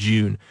start in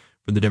June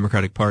for for the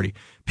Democratic Party.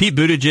 Pete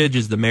Buttigieg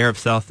is the mayor of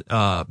South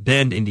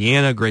Bend,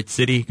 Indiana, great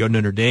city. Go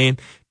Notre Dame.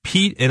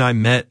 Pete and I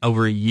met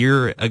over a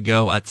year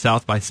ago at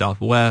South by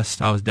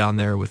Southwest. I was down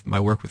there with my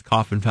work with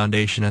Kauffman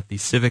Foundation at the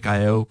Civic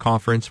I.O.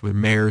 conference where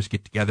mayors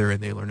get together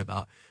and they learn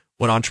about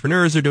what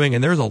entrepreneurs are doing.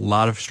 And there's a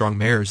lot of strong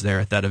mayors there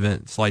at that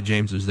event. Sly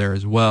James was there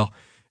as well.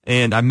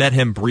 And I met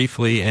him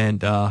briefly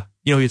and,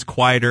 he was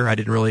quieter. I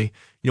didn't really,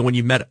 when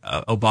you met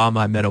Obama,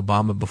 I met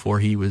Obama before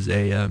he was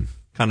a,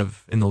 kind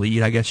of in the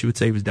lead, I guess you would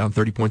say. He was down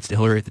 30 points to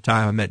Hillary at the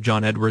time. I met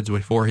John Edwards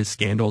before his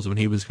scandals when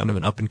he was kind of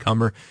an up and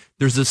comer.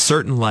 There's a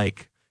certain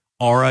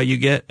aura you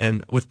get.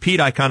 And with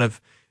Pete,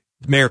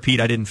 Mayor Pete,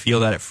 I didn't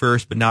feel that at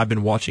first, but now I've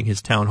been watching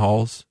his town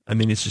halls. I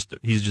mean,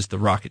 he's just a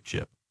rocket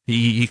ship.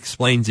 He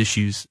explains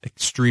issues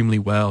extremely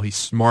well. He's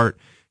smart.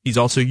 He's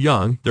also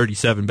young,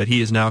 37, but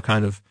he is now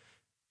kind of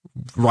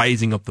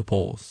rising up the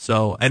polls.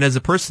 So, and as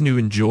a person who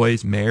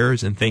enjoys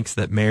mayors and thinks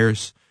that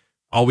mayors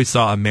always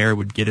thought a mayor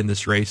would get in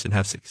this race and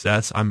have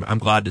success, I'm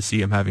glad to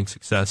see him having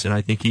success. And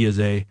I think he is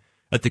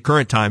at the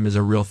current time, is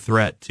a real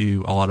threat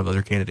to a lot of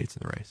other candidates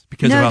in the race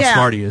because of how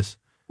smart he is.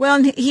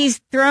 Well, he's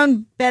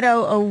thrown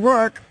Beto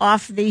O'Rourke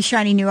off the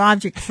shiny new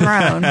object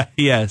throne.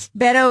 Yes.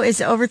 Beto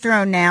is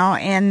overthrown now,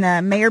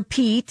 and Mayor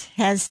Pete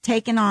has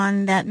taken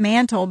on that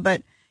mantle,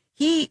 but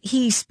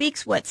he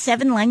speaks,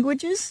 7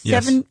 languages?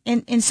 Yes. 7,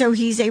 and so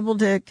he's able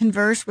to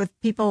converse with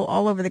people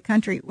all over the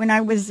country. When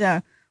I was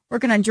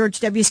working on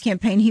George W.'s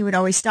campaign, he would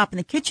always stop in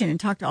the kitchen and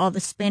talk to all the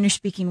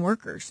Spanish-speaking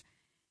workers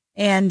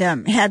and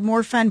had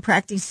more fun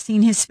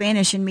practicing his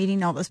Spanish and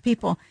meeting all those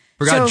people.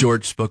 Forgot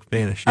George spoke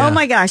Spanish. Yeah. Oh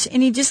my gosh.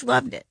 And he just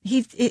loved it.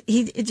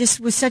 It just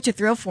was such a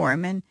thrill for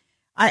him. And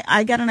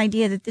I got an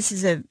idea that this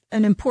is an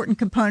important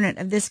component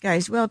of this guy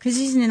as well, because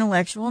he's an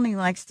intellectual and he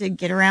likes to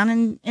get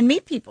around and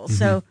meet people. Mm-hmm.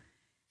 So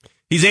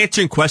he's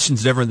answering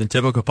questions different than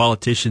typical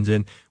politicians.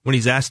 And when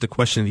he's asked a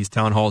question in these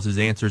town halls, his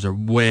answers are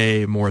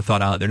way more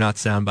thought out. They're not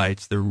sound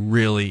bites. They're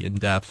really in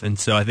depth. And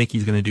so I think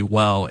he's going to do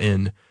well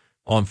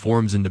on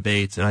forums and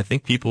debates. And I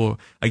think people,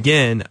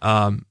 again,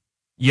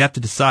 you have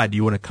to decide, do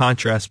you want to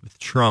contrast with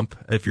Trump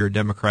if you're a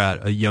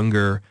Democrat, a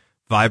younger,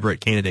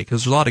 vibrant candidate,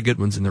 because there's a lot of good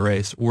ones in the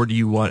race, or do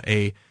you want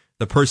the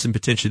person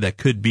potentially that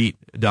could beat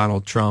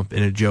Donald Trump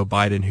in a Joe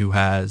Biden who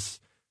has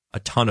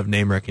a ton of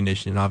name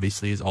recognition and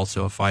obviously is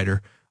also a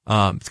fighter?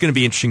 It's going to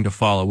be interesting to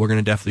follow. We're going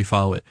to definitely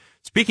follow it.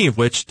 Speaking of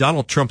which,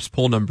 Donald Trump's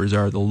poll numbers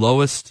are the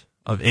lowest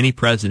of any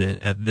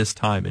president at this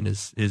time in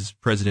his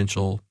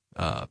presidential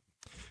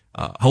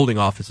holding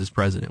office as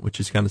president, which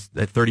is kind of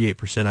at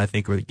 38%, I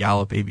think, or the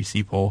Gallup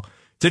ABC poll.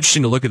 It's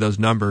interesting to look at those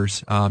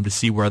numbers to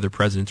see where other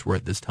presidents were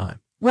at this time.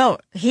 Well,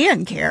 he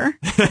doesn't care.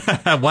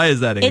 Why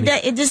is that, Amy?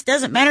 It just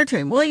doesn't matter to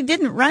him. Well, he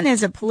didn't run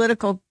as a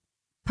political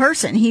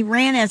person. He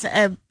ran as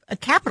a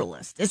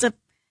capitalist, as a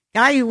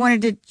guy who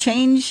wanted to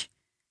change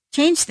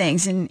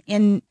things,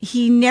 and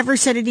he never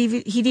said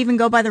he'd even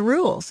go by the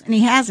rules, and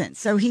he hasn't.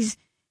 So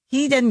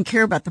he doesn't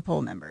care about the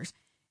poll numbers,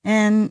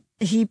 and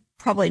he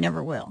probably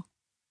never will.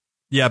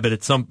 Yeah, but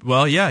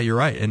yeah, you're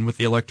right. And with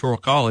the Electoral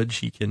College,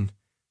 he can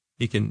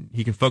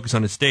focus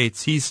on his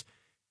states.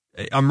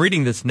 I'm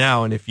reading this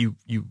now, and if you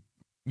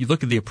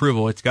look at the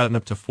approval, it's gotten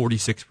up to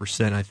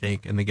 46%, I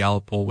think, in the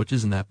Gallup poll, which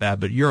isn't that bad.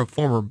 But you're a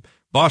former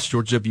boss,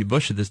 George W.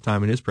 Bush, at this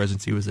time in his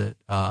presidency was at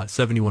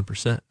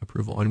 71%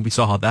 approval, and we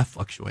saw how that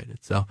fluctuated.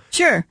 So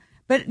sure,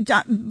 but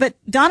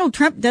Donald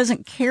Trump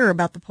doesn't care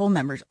about the poll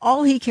numbers.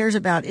 All he cares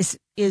about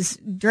is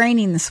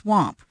draining the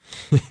swamp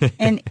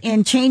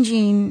and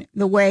changing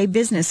the way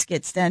business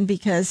gets done,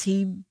 because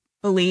he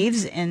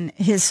believes and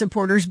his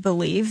supporters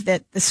believe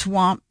that the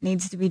swamp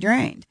needs to be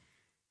drained.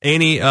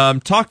 Annie,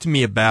 talk to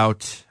me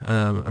about,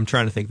 I'm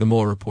trying to think, the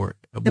Mueller report.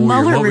 The Mueller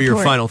report. What were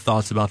your final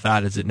thoughts about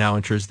that as it now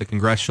enters the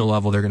congressional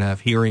level? They're going to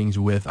have hearings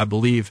with, I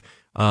believe,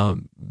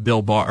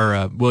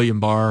 William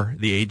Barr,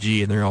 the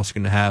AG, and they're also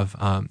going to have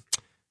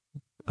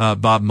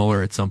Bob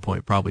Mueller at some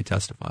point probably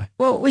testify.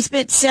 Well, we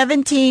spent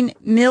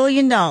 $17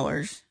 million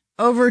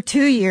over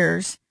 2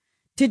 years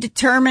to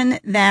determine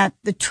that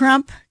the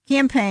Trump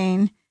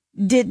campaign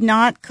did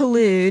not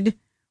criminally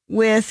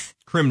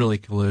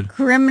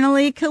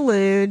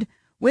collude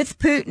with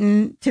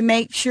Putin to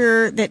make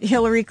sure that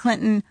Hillary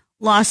Clinton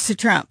lost to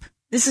Trump.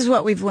 This is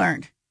what we've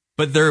learned.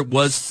 But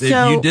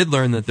you did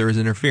learn that there was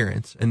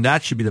interference, and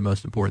that should be the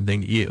most important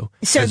thing to you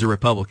as a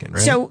Republican,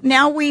 right? So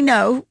now we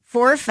know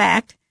for a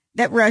fact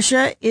that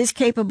Russia is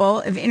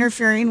capable of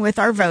interfering with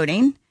our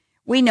voting.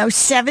 We know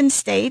 7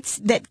 states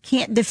that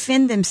can't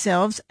defend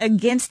themselves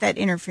against that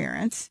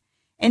interference.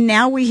 And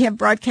now we have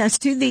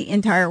broadcast to the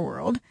entire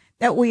world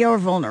that we are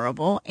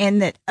vulnerable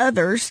and that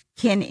others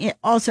can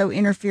also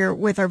interfere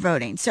with our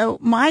voting. So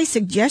my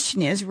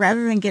suggestion is,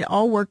 rather than get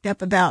all worked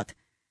up about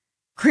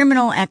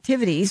criminal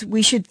activities,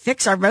 we should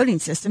fix our voting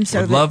system.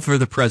 I'd love for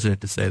the president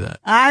to say that.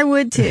 I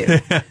would too.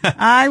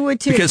 I would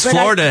too. Because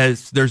Florida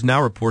there's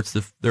now reports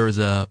that there was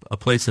a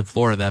place in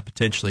Florida that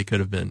potentially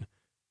could have been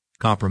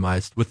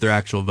compromised with their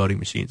actual voting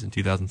machines in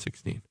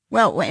 2016.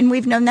 Well, and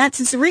we've known that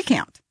since the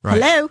recount. Right.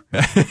 Hello.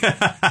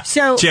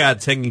 So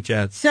hanging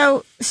chads.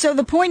 So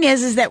the point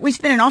is that we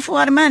spent an awful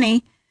lot of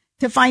money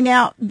to find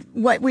out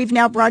what we've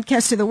now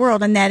broadcast to the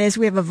world, and that is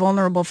we have a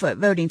vulnerable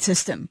voting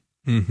system.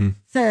 Mm-hmm.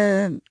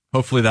 So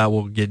hopefully that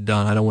will get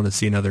done. I don't want to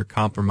see another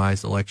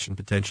compromised election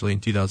potentially in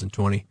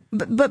 2020.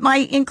 But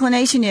my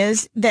inclination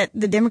is that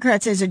the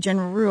Democrats, as a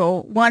general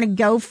rule, want to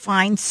go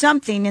find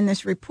something in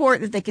this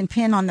report that they can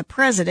pin on the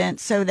president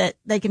so that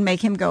they can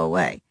make him go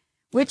away,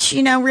 which,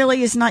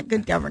 really is not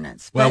good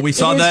governance. Well, but we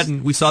saw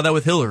that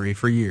with Hillary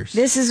for years.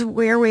 This is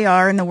where we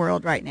are in the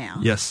world right now.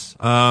 Yes.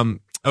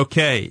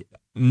 Okay.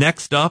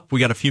 Next up, we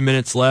got a few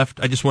minutes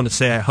left. I just want to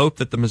say I hope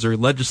that the Missouri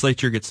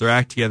legislature gets their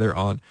act together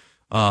on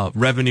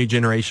revenue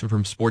generation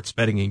from sports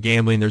betting and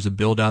gambling. There's a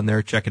bill down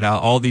there. Check it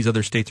out. All these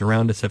other states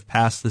around us have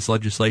passed this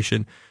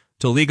legislation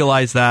to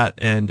legalize that,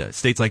 and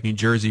states like New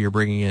Jersey are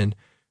bringing in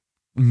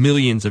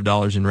millions of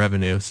dollars in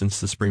revenue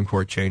since the Supreme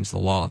Court changed the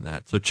law on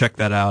that. So check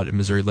that out in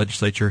Missouri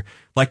legislature.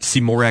 I'd like to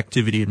see more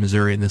activity in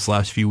Missouri in this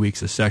last few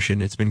weeks of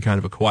session. It's been kind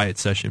of a quiet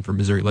session for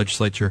Missouri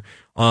legislature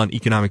on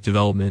economic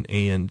development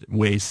and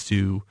ways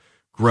to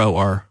grow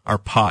our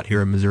pot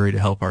here in Missouri to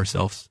help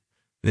ourselves.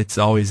 It's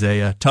always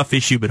a tough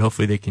issue, but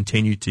hopefully they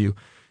continue to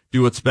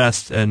do what's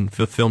best and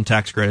film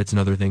tax credits and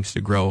other things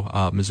to grow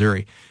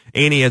Missouri.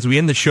 Annie, as we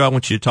end the show, I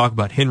want you to talk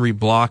about Henry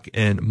Block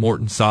and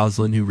Morton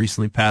Soslin, who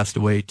recently passed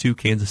away, two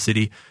Kansas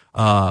City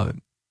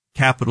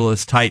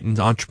capitalists, titans,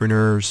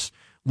 entrepreneurs,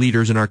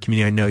 leaders in our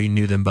community. I know you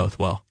knew them both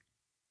well.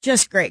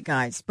 Just great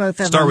guys, both of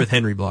them. Start with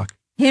Henry Block.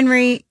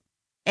 Henry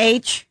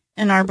H.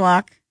 and R.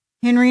 Block,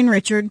 Henry and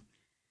Richard.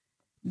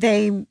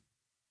 They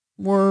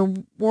were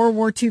World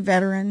War II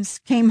veterans,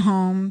 came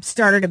home,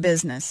 started a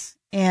business,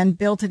 and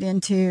built it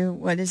into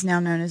what is now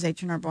known as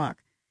H&R Block.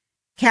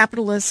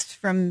 Capitalists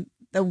from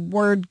the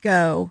word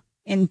go,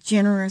 and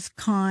generous,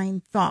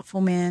 kind, thoughtful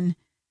men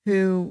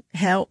who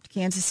helped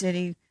Kansas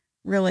City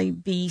really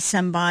be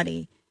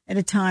somebody at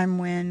a time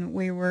when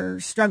we were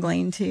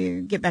struggling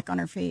to get back on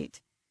our feet.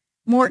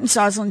 Morton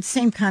Soslin,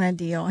 same kind of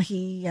deal.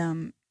 He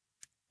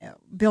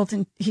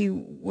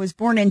was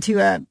born into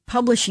a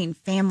publishing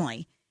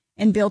family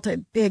and built a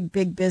big,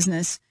 big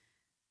business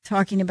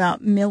talking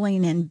about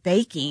milling and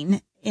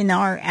baking in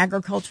our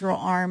agricultural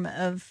arm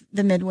of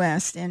the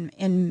Midwest,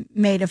 and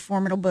made a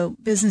formidable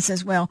business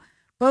as well.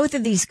 Both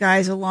of these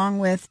guys, along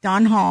with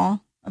Don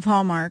Hall of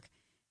Hallmark,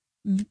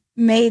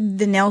 made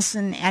the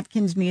Nelson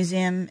Atkins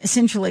Museum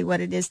essentially what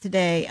it is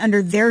today.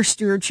 Under their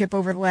stewardship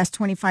over the last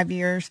 25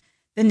 years,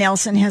 the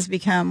Nelson has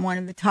become one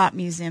of the top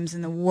museums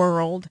in the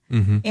world.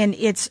 Mm-hmm. And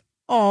it's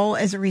all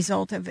as a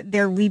result of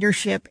their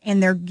leadership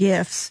and their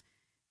gifts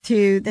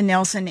to the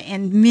Nelson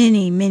and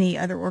many, many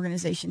other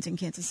organizations in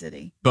Kansas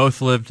City. Both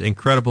lived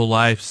incredible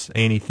lives.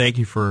 Annie, thank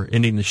you for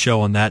ending the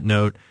show on that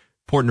note.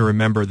 Important to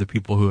remember the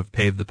people who have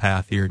paved the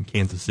path here in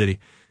Kansas City.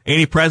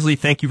 Annie Presley,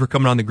 thank you for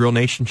coming on the Grill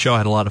Nation show. I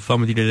had a lot of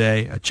fun with you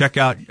today. Check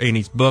out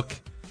Annie's book,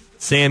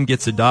 Sam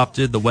Gets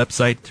Adopted. The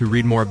website to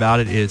read more about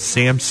it is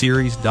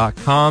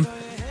samseries.com.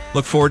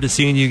 Look forward to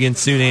seeing you again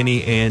soon,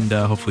 Annie, and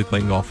hopefully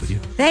playing golf with you.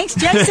 Thanks,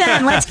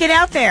 Jason. Let's get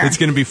out there. It's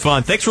going to be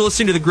fun. Thanks for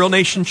listening to the Grill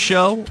Nation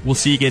show. We'll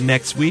see you again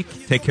next week.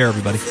 Take care,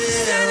 everybody.